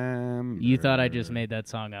remember. You thought I just made that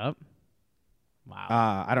song up?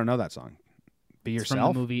 Wow. I don't know that song. Be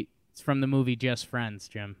yourself. It's from the movie Just Friends,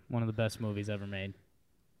 Jim. One of the best movies ever made.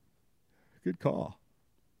 Good call.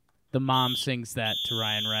 The mom sings that to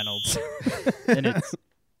Ryan Reynolds, and it's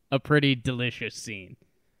a pretty delicious scene.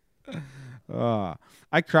 I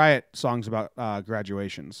cry at songs about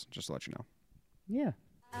graduations, just to let you know. Yeah.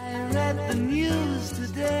 I read the news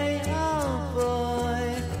today, oh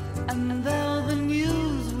boy, and though the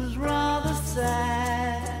news was rather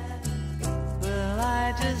sad, well,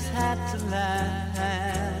 I just had to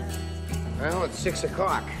laugh. Well, it's 6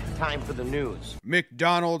 o'clock. Time for the news.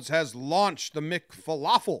 McDonald's has launched the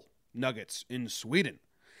McFalafel nuggets in Sweden.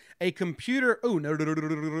 A computer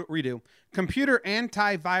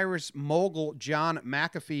antivirus mogul John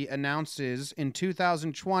McAfee announces in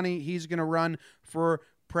 2020 he's going to run for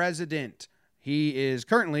president. He is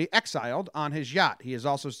currently exiled on his yacht. He has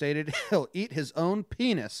also stated he'll eat his own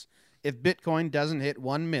penis if Bitcoin doesn't hit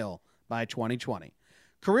 1 mil by 2020.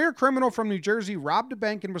 Career criminal from New Jersey robbed a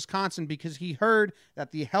bank in Wisconsin because he heard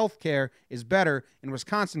that the health care is better in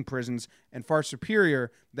Wisconsin prisons and far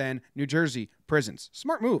superior than New Jersey prisons.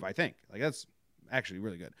 Smart move, I think. That's actually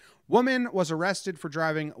really good. Woman was arrested for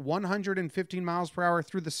driving 115 miles per hour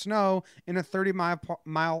through the snow in a 35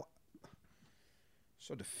 mile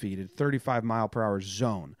per hour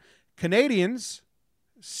zone. Canadians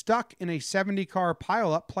stuck in a 70-car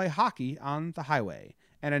pileup play hockey on the highway.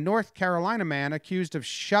 And a North Carolina man accused of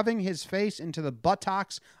shoving his face into the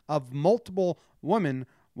buttocks of multiple women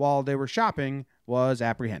while they were shopping was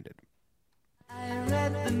apprehended. I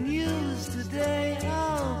read the news today,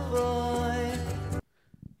 oh boy.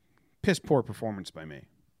 Piss poor performance by me.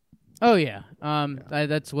 Oh, yeah.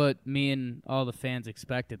 That's what me and all the fans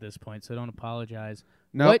expect at this point, so don't apologize.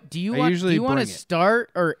 Nope, What do you I want? usually Do you want to bring it.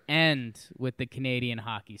 start or end with the Canadian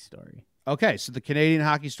hockey story? Okay, so the Canadian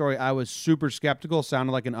hockey story, I was super skeptical.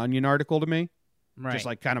 Sounded like an Onion article to me. Right. Just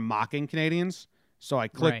like kind of mocking Canadians. So I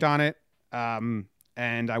clicked Right. on it,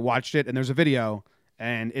 and I watched it, and there's a video,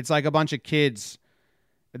 and it's like a bunch of kids.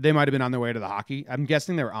 They might have been on their way to the hockey. I'm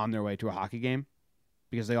guessing they were on their way to a hockey game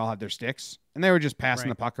because they all had their sticks, and they were just passing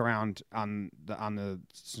Right. the puck around on the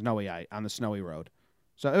snowy road.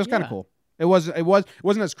 So it was kind of Yeah. cool. It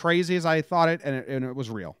wasn't as crazy as I thought it, and it was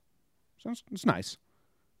real. So it's nice.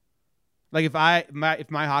 Like if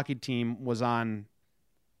my hockey team was on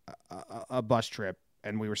a bus trip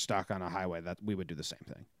and we were stuck on a highway, that we would do the same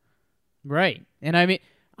thing. Right. And I mean,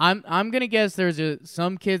 I'm gonna guess there's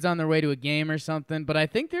some kids on their way to a game or something, but I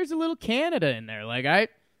think there's a little Canada in there. Like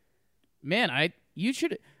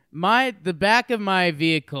the back of my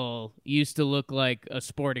vehicle used to look like a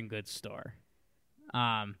sporting goods store.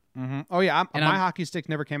 Oh yeah, my I'm- hockey stick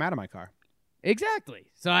never came out of my car. Exactly.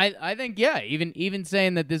 So I think, yeah, even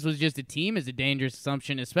saying that this was just a team is a dangerous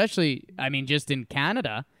assumption, especially, I mean, just in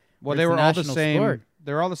Canada. Well, where they it's were a all the national same. sport.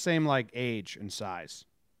 They were all the same, like age and size.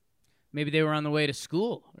 Maybe they were on the way to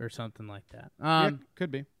school or something like that. Yeah,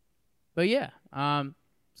 could be. But yeah,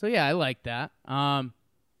 so yeah, I like that. The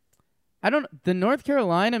North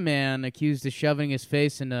Carolina man accused of shoving his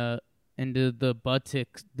face into the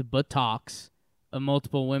buttocks of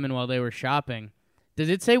multiple women while they were shopping. Does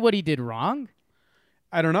it say what he did wrong?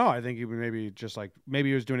 I don't know. I think he was maybe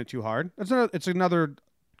he was doing it too hard. It's another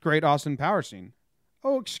great Austin Powers scene.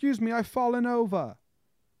 Oh, excuse me, I've fallen over.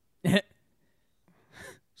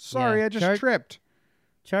 Sorry, Yeah, I just tripped.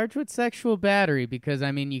 Charged with sexual battery because,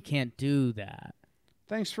 I mean, you can't do that.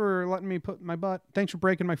 Thanks for letting me put my butt. Thanks for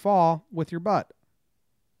breaking my fall with your butt.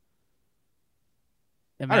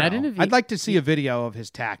 I don't Imagine know. if he, I'd like to see a video of his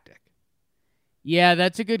tactic. Yeah,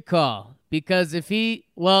 that's a good call. Because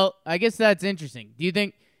I guess that's interesting. Do you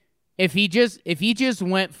think if he just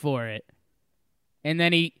went for it and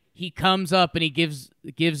then he comes up and he gives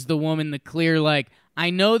the woman the clear, like, I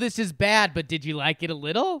know this is bad, but did you like it a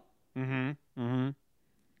little?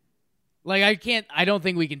 Like, I don't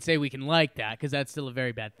think we can say we can like that because that's still a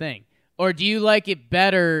very bad thing. Or do you like it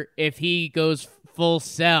better if he goes full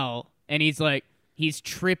sell and he's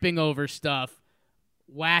tripping over stuff,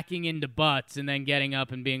 whacking into butts, and then getting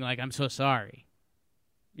up and being like, I'm so sorry?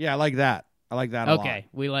 Yeah, I like that. I like that a lot. Okay,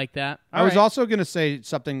 we like that. I was All right. also going to say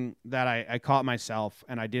something that I caught myself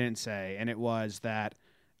and I didn't say, and it was that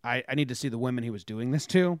I need to see the women he was doing this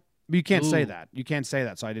to. But you can't say Ooh. that. You can't say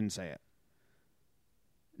that, so I didn't say it.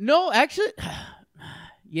 No, actually,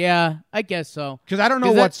 yeah, I guess so. Because I don't know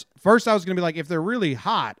 'Cause that- what's... First, I was going to be like, if they're really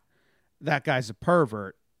hot, that guy's a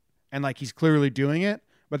pervert, and like he's clearly doing it.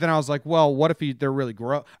 But then I was like, well, what if they're really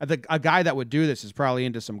gross? A guy that would do this is probably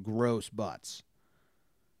into some gross butts.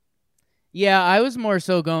 Yeah, I was more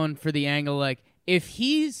so going for the angle, like, if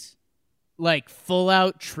he's, like, full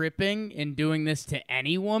out tripping and doing this to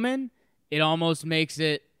any woman, it almost makes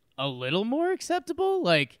it a little more acceptable.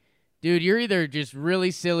 Like, dude, you're either just really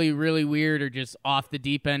silly, really weird, or just off the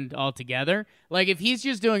deep end altogether. Like, if he's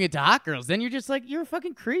just doing it to hot girls, then you're just like, you're a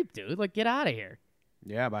fucking creep, dude. Like, get out of here.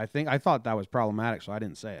 Yeah, but I thought that was problematic, so I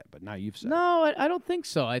didn't say it. But now you've said it. No, I don't think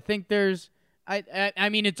so. I think I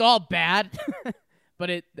mean, it's all bad,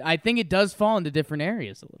 but I think it does fall into different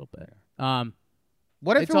areas a little bit.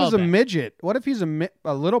 What if It's it was all a bad. midget? What if he's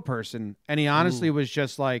a little person and he honestly was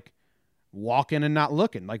just like walking and not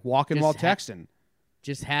looking, like walking Just while ha- texting?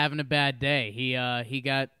 Just having a bad day. He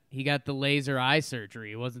got the laser eye surgery.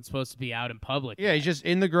 He wasn't supposed to be out in public. Yeah, he's just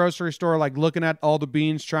in the grocery store, like looking at all the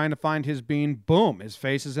beans, trying to find his bean. Boom, his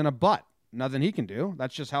face is in a butt. Nothing he can do.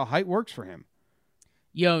 That's just how height works for him.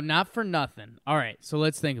 Yo, not for nothing. All right, so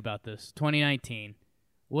let's think about this. 2019.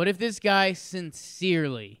 What if this guy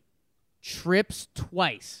sincerely trips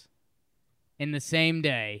twice in the same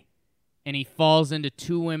day and he falls into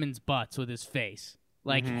two women's butts with his face?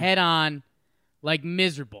 Like head on, like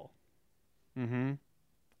miserable. Mm-hmm.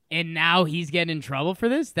 And now he's getting in trouble for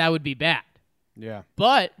this? That would be bad. Yeah.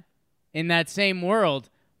 But in that same world,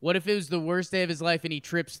 what if it was the worst day of his life and he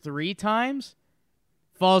trips 3 times,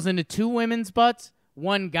 falls into 2 women's butts,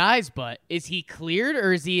 1 guy's butt? Is he cleared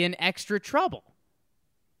or is he in extra trouble?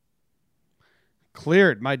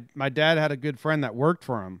 cleared. My dad had a good friend that worked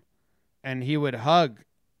for him, and he would hug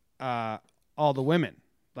all the women.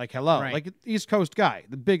 Like, hello. Right. Like, East Coast guy,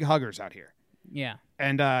 the big huggers out here. Yeah.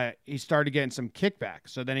 And he started getting some kickback.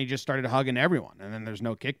 So then he just started hugging everyone, and then there's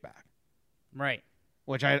no kickback. Right.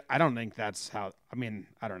 Which I don't think that's how, I mean,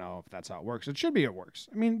 I don't know if that's how it works. It should be it works.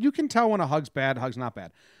 I mean, you can tell when a hug's bad, hug's not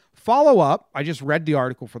bad. Follow up, I just read the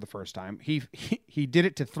article for the first time. He did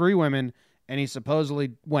it to 3 women, and he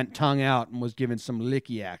supposedly went tongue out and was given some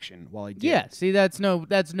licky action while he did Yeah, it. see, that's no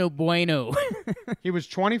bueno. He was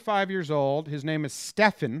 25 years old. His name is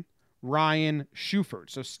Stefan Ryan Shuford.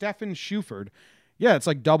 So Stefan Shuford, yeah, it's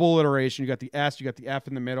like double alliteration. You got the S, you got the F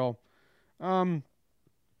in the middle. I'm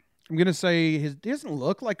going to say he doesn't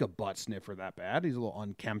look like a butt sniffer that bad. He's a little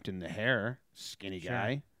unkempt in the hair. Skinny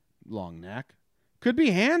guy. Long neck. Could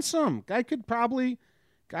be handsome. Guy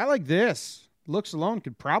like this, looks alone,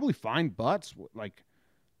 could probably find butts, like,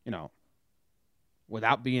 you know,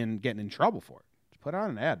 without getting in trouble for it. Just put out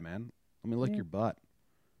an ad, man. Let me lick your butt.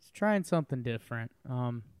 It's trying something different.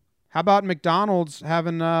 How about McDonald's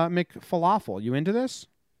having McFalafel? You into this?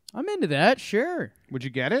 I'm into that, sure. Would you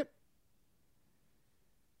get it?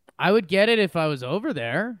 I would get it if I was over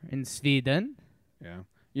there in Sweden. Yeah.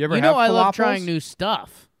 You ever You have know I love falafels? trying new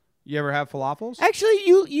stuff. You ever have falafels? Actually,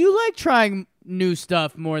 you like trying new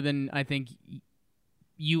stuff more than I think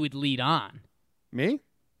you would lead on. Me?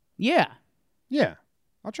 Yeah. Yeah.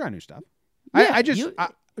 I'll try new stuff. Yeah,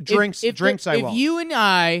 Drinks. I If won't. you and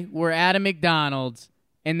I were at a McDonald's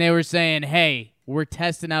and they were saying, "Hey, we're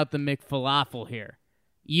testing out the McFalafel here,"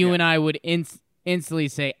 you and I would instantly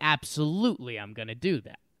say, "Absolutely, I'm going to do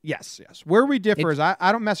that." Yes. Where we differ is I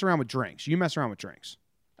don't mess around with drinks. You mess around with drinks.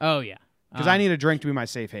 Oh yeah, Because I need a drink to be my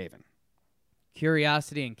safe haven.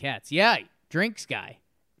 Curiosity and Cats. Yeah, drinks guy.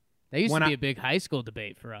 That used When to be I- a big high school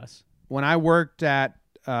debate for us. When I worked at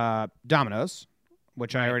Domino's,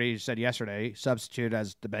 which I already said yesterday, substituted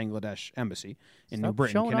as the Bangladesh Embassy in New Stop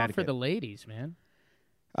Britain, showing off Connecticut. for the ladies, man.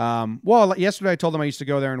 Well, yesterday I told them I used to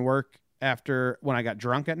go there and work after when I got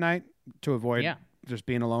drunk at night to avoid just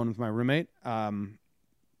being alone with my roommate.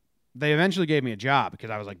 They eventually gave me a job because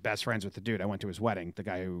I was like best friends with the dude. I went to his wedding, the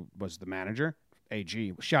guy who was the manager,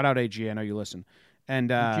 AG. Shout out AG, I know you listen.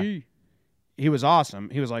 And he was awesome.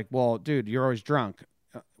 He was like, well, dude, you're always drunk.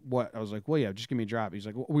 What? I was like, well, yeah, just give me a job. He's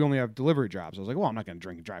like, well, we only have delivery jobs. I was like, well, I'm not going to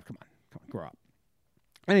drink and drive. Come on, grow up.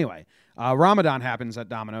 Anyway, Ramadan happens at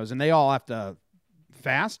Domino's, and they all have to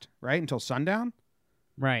fast, right, until sundown.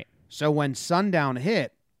 Right. So when sundown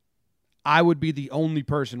hit, I would be the only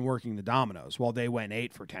person working the Domino's while they went and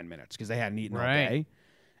ate for 10 minutes because they hadn't eaten all day.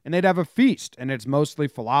 And they'd have a feast, and it's mostly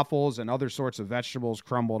falafels and other sorts of vegetables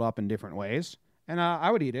crumbled up in different ways. And I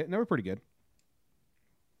would eat it, and they were pretty good.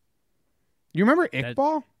 You remember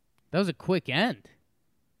Iqbal? That was a quick end.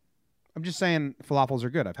 I'm just saying falafels are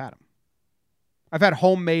good. I've had them. I've had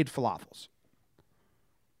homemade falafels.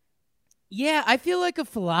 Yeah, I feel like a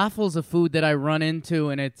falafel's a food that I run into,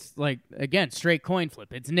 and it's like, again, straight coin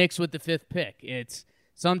flip. It's Knicks with the 5th pick. It's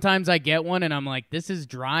sometimes I get one, and I'm like, this is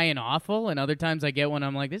dry and awful, and other times I get one,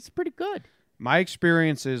 I'm like, this is pretty good. My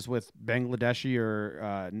experiences with Bangladeshi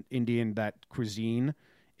or Indian, that cuisine,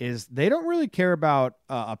 is they don't really care about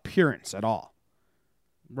appearance at all.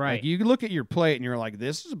 Right. Like, you look at your plate, and you're like,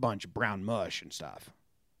 this is a bunch of brown mush and stuff.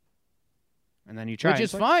 And then you try Which it,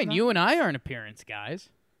 is it's like, fine. no. You and I aren't appearance guys.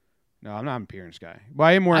 No, I'm not an appearance guy. Well,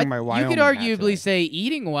 I am wearing my Wyoming You could hat arguably today. say,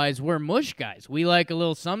 eating-wise, we're mush guys. We like a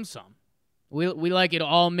little sum-sum. We like it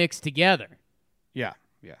all mixed together. Yeah.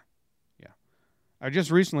 I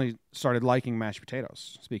just recently started liking mashed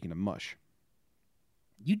potatoes, speaking of mush.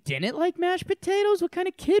 You didn't like mashed potatoes? What kind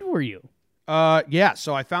of kid were you? Yeah,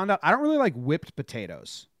 so I found out I don't really like whipped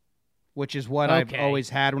potatoes, which is what I've Okay. always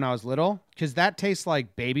had when I was little, because that tastes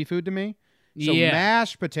like baby food to me. So Yeah.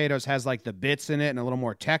 mashed potatoes has like the bits in it and a little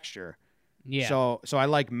more texture. Yeah. So I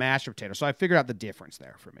like mashed potatoes. So I figured out the difference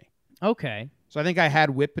there for me. Okay. So I think I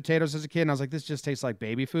had whipped potatoes as a kid, and I was like, this just tastes like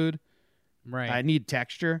baby food. Right. I need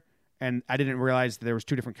texture, and I didn't realize that there was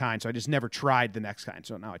 2 different kinds, so I just never tried the next kind.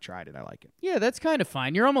 So now I tried it. I like it. Yeah, that's kind of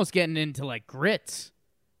fine. You're almost getting into, like, grits.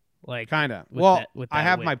 Like, Kind of. with Well, that- with I that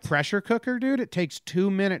have my whipped. pressure cooker, dude. It takes 2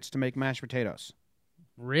 minutes to make mashed potatoes.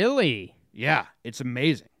 Really? Yeah, it's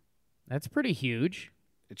amazing. That's pretty huge.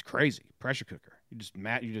 It's crazy. Pressure cooker. You just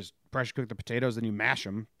pressure cook the potatoes, then you mash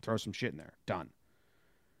them, throw some shit in there. Done.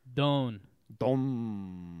 Don't.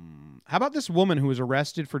 Dom. How about this woman who was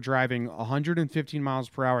arrested for driving 115 miles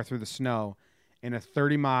per hour through the snow in a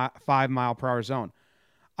 35-mile-per-hour zone?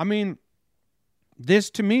 I mean, this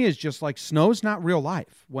to me is just like snow's not real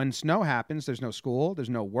life. When snow happens, there's no school, there's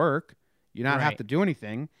no work. You don't have Right. to do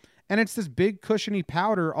anything. and it's this big cushiony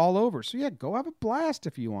powder all over. So yeah, go have a blast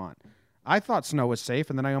if you want. I thought snow was safe,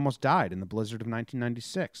 and then I almost died in the blizzard of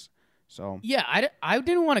 1996. So Yeah, I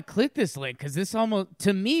didn't want to click this link because this almost,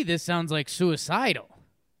 to me, this sounds like suicidal.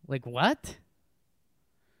 Like, what?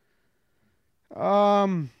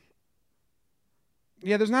 Yeah,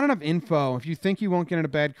 there's not enough info. If you think you won't get in a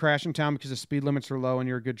bad crash in town because the speed limits are low and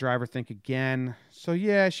you're a good driver, think again. So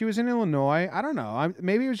yeah, she was in Illinois. I don't know.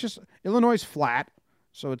 Maybe it was just Illinois is flat,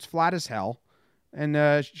 so it's flat as hell. And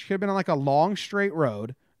she could have been on like a long straight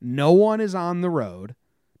road. No one is on the road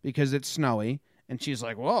because it's snowy. And she's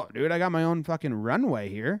like, "Whoa, dude, I got my own fucking runway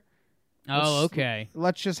here. Okay.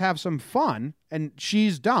 Let's just have some fun." And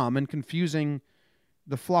she's dumb and confusing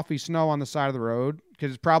the fluffy snow on the side of the road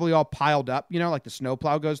because it's probably all piled up, like the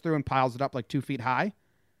snowplow goes through and piles it up like 2 feet high.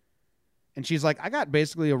 And she's like, I got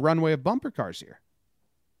basically a runway of bumper cars here.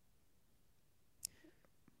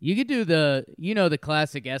 You could do the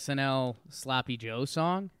classic SNL Sloppy Joe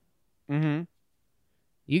song. Mm-hmm.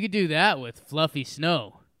 You could do that with Fluffy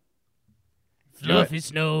Snow. Do Fluffy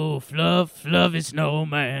Snow, fluffy snow,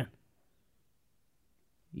 man.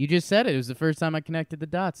 You just said it. It was the first time I connected the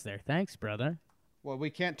dots there. Thanks, brother. Well,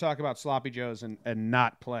 we can't talk about Sloppy Joes and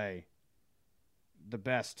not play the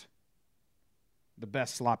best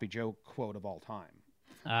Sloppy Joe quote of all time.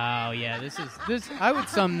 Oh yeah, this. I would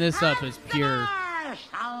sum this up as pure.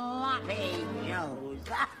 Sloppy Joes.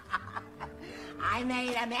 I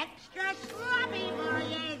made them extra sloppy for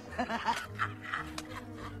you.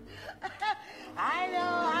 I know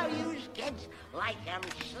how you kids like them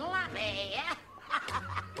sloppy.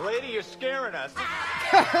 Lady, you're scaring us.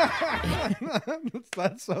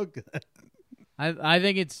 That's so good. I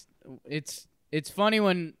think it's funny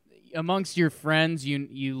when amongst your friends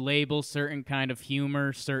you label certain kind of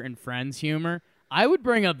humor, certain friends' humor. I would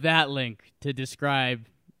bring up that link to describe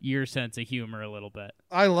your sense of humor a little bit.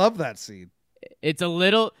 I love that scene. It's a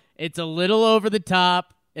little over the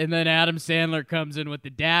top, and then Adam Sandler comes in with the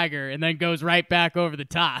dagger and then goes right back over the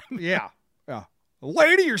top. Yeah.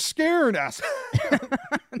 Lady, you're scaring us.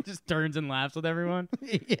 Just turns and laughs with everyone.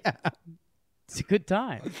 Yeah. It's a good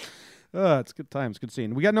time. It's a good time. It's a good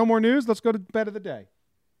scene. We got no more news. Let's go to bet of the day.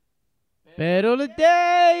 Bet of the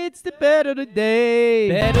day. It's the bet of the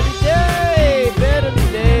day. Bet of the day. Bet of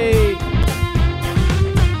the day.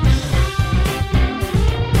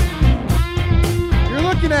 You're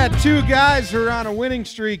looking at two guys who are on a winning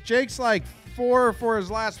streak. Jake's like 4 for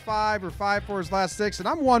his last 5 or 5 for his last 6, and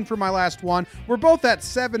I'm 1 for my last 1. We're both at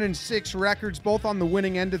 7-6 records, both on the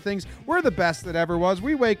winning end of things. We're the best that ever was.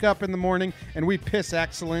 We wake up in the morning and we piss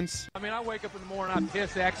excellence. I wake up in the morning, I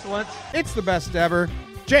piss excellence. It's the best ever.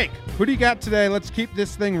 Jake, who do you got today? Let's keep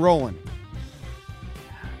this thing rolling.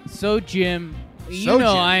 So, Jim, Jim.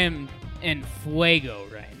 I am in fuego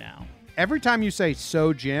right now. Every time you say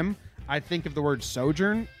 "so Jim," I think of the word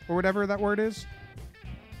sojourn or whatever that word is.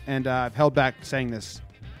 And I've held back saying this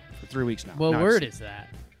for 3 weeks now. What word is that?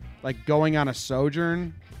 Like going on a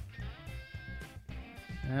sojourn.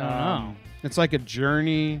 I don't know. It's like a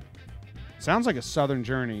journey. Sounds like a southern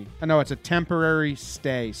journey. I know it's a temporary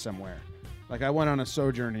stay somewhere. Like I went on a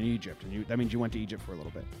sojourn in Egypt, and that means you went to Egypt for a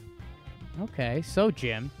little bit. Okay, so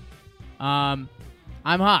Jim, I'm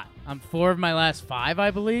hot. I'm 4 of my last 5, I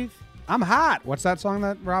believe. I'm hot. What's that song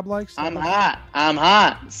that Rob likes? I'm hot.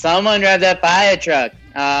 Someone drive that fire truck.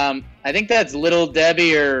 I think that's Little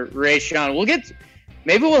Debbie or Ray Sean.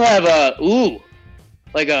 Maybe we'll have a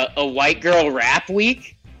white girl rap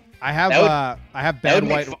week. I have bad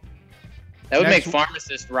white. That would make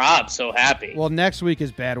pharmacist Rob so happy. Well, next week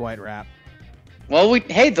is bad white rap. Well,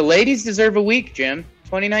 the ladies deserve a week, Jim.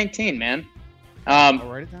 2019, man. I'll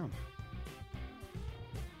write it down.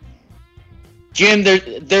 Jim,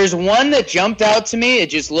 there's one that jumped out to me. It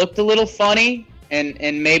just looked a little funny, and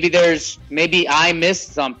maybe I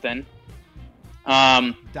missed something.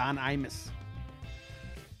 Don Imus.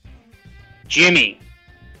 Jimmy,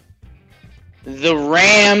 the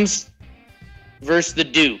Rams versus the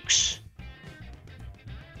Dukes.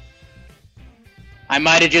 I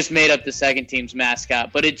might have just made up the second team's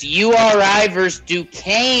mascot, but it's URI versus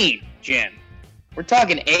Duquesne, Jim. We're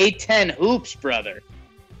talking A10 hoops, brother.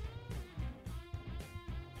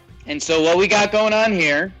 And so what we got going on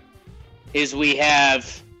here is we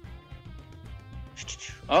have...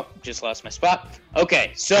 Oh, just lost my spot.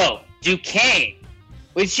 Okay, so Duquesne.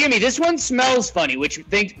 Which, Jimmy, this one smells funny, which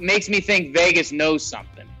makes me think Vegas knows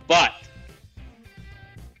something. But,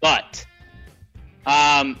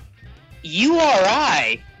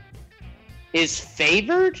 URI is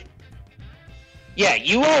favored? Yeah,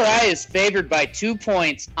 URI is favored by 2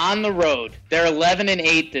 points on the road. They're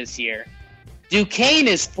 11-8 this year. Duquesne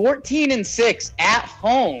is 14-6 at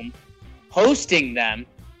home, hosting them.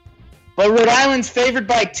 But Rhode Island's favored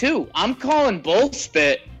by 2. I'm calling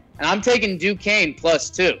bullspit, and I'm taking Duquesne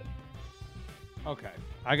 +2. Okay.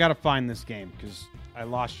 I got to find this game because I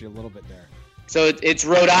lost you a little bit there. So it's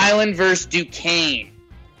Rhode Island versus Duquesne.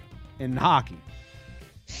 In hockey.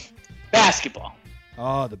 Basketball.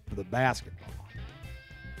 Oh, the basketball.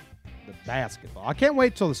 The basketball. I can't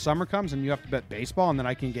wait till the summer comes and you have to bet baseball, and then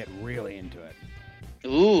I can get really into it.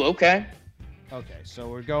 Ooh, okay. Okay, so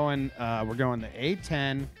we're going the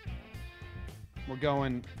A10. We're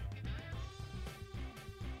going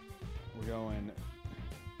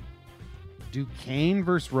Duquesne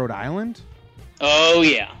versus Rhode Island? Oh,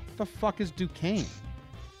 yeah. What the fuck is Duquesne?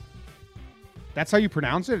 That's how you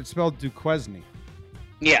pronounce it? It's spelled Duquesne.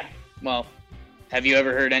 Yeah. Well, have you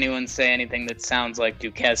ever heard anyone say anything that sounds like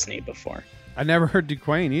Duquesne before? I never heard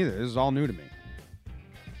Duquesne either. This is all new to me.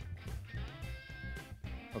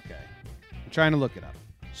 Okay. I'm trying to look it up.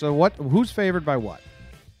 So who's favored by what?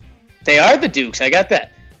 They are the Dukes. I got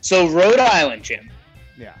that. So Rhode Island, Jim.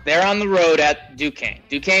 Yeah. They're on the road at Duquesne.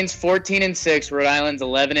 Duquesne's 14-6. Rhode Island's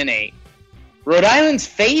 11-8. Rhode Island's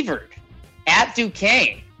favored at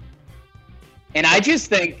Duquesne. And I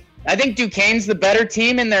think Duquesne's the better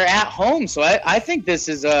team and they're at home. So I think this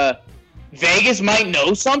is Vegas might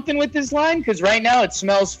know something with this line because right now it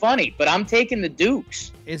smells funny. But I'm taking the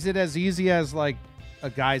Dukes. Is it as easy as like a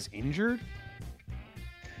guy's injured?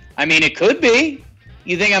 I mean, it could be.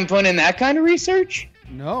 You think I'm putting in that kind of research?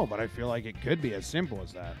 No, but I feel like it could be as simple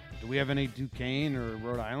as that. Do we have any Duquesne or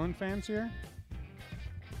Rhode Island fans here?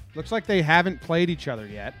 Looks like they haven't played each other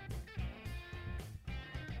yet.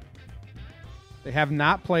 They have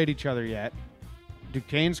not played each other yet.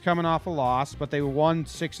 Duquesne's coming off a loss, but they won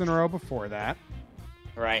 6 in a row before that.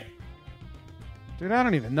 Right. Dude, I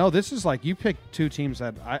don't even know. This is like you pick two teams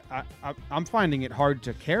that I'm finding it hard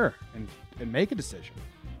to care and make a decision.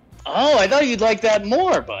 Oh, I thought you'd like that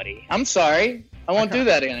more, buddy. I'm sorry. I won't do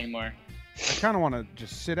that anymore. I kind of want to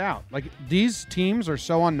just sit out. Like, these teams are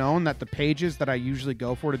so unknown that the pages that I usually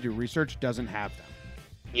go for to do research doesn't have them.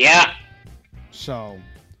 Yeah. So.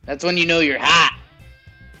 That's when you know you're hot.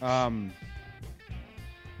 I'm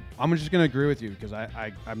just going to agree with you because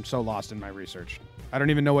I'm so lost in my research. I don't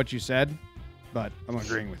even know what you said, but I'm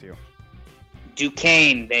agreeing with you.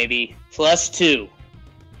 Duquesne, baby. +2.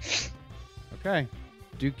 Okay.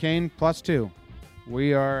 Duquesne +2.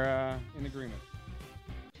 We are in agreement.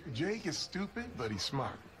 Jake is stupid, but he's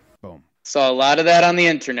smart. Boom. Saw a lot of that on the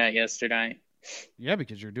internet yesterday. Yeah,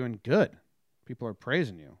 because you're doing good. People are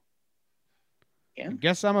praising you. Yeah. I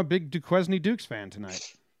guess I'm a big Duquesne Dukes fan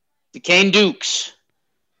tonight. Duquesne Dukes.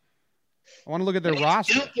 I want to look at their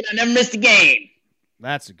roster. Duke and I never missed a game.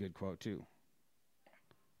 That's a good quote, too.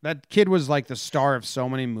 That kid was like the star of so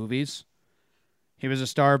many movies. He was a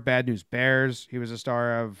star of Bad News Bears. He was a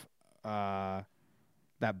star of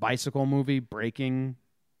that bicycle movie, Breaking.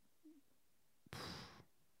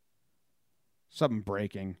 Something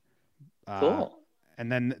breaking. Cool. And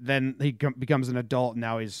then he becomes an adult, and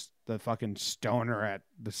now he's the fucking stoner at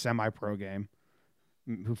the semi-pro game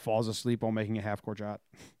who falls asleep while making a half-court shot.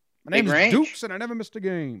 My name is Dukes, and I never missed a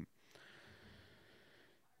game.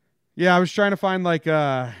 Yeah, I was trying to find like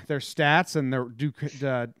their stats and their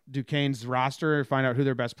Duquesne's roster, find out who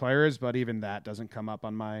their best player is, but even that doesn't come up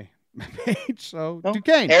on my page. So no.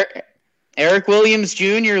 Duquesne. Eric Williams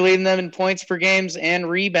Jr. leading them in points per games and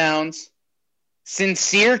rebounds.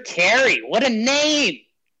 Sincere Carey. What a name.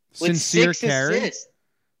 With Sincere 6 Carey. assists.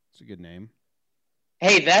 It's a good name.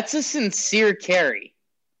 Hey, that's a Sincere Carey.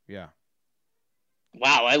 Yeah.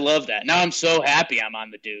 Wow, I love that. Now I'm so happy I'm on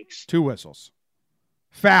the Dukes. 2 whistles.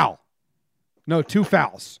 Foul. No, 2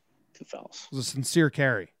 fouls. 2 fouls. It was a Sincere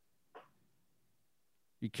Carey.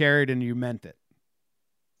 You carried and you meant it.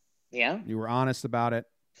 Yeah. You were honest about it,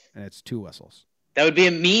 and it's 2 whistles. That would be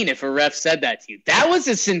mean if a ref said that to you. That was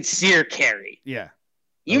a Sincere Carey. Yeah.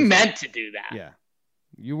 You meant to do that. Yeah.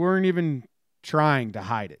 You weren't even trying to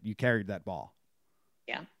hide it. You carried that ball.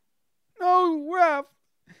 Yeah. No, ref.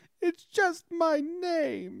 It's just my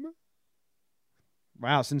name.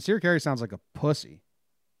 Wow, Sincere Carey sounds like a pussy.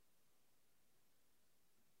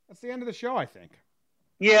 That's the end of the show, I think.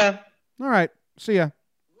 Yeah. All right. See ya.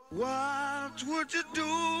 What would you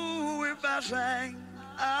do if I sang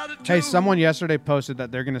out of tune? Hey, someone yesterday posted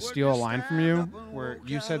that they're going to steal a line from you where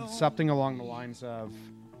you said something along the lines of,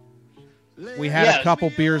 we had a couple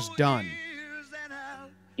beers done.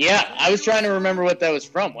 Yeah, I was trying to remember what that was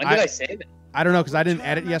from. When did I say that? I don't know, because I didn't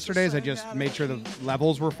edit yesterday's. I just made sure the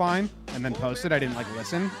levels were fine and then posted. I didn't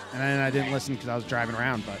listen. And then I didn't listen because I was driving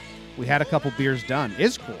around. But we had a couple beers done.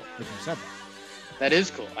 Is cool if you said that. That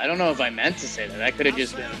is cool. I don't know if I meant to say that. That could have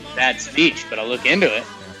just been a bad speech, but I'll look into it.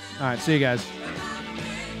 Yeah. All right, see you guys.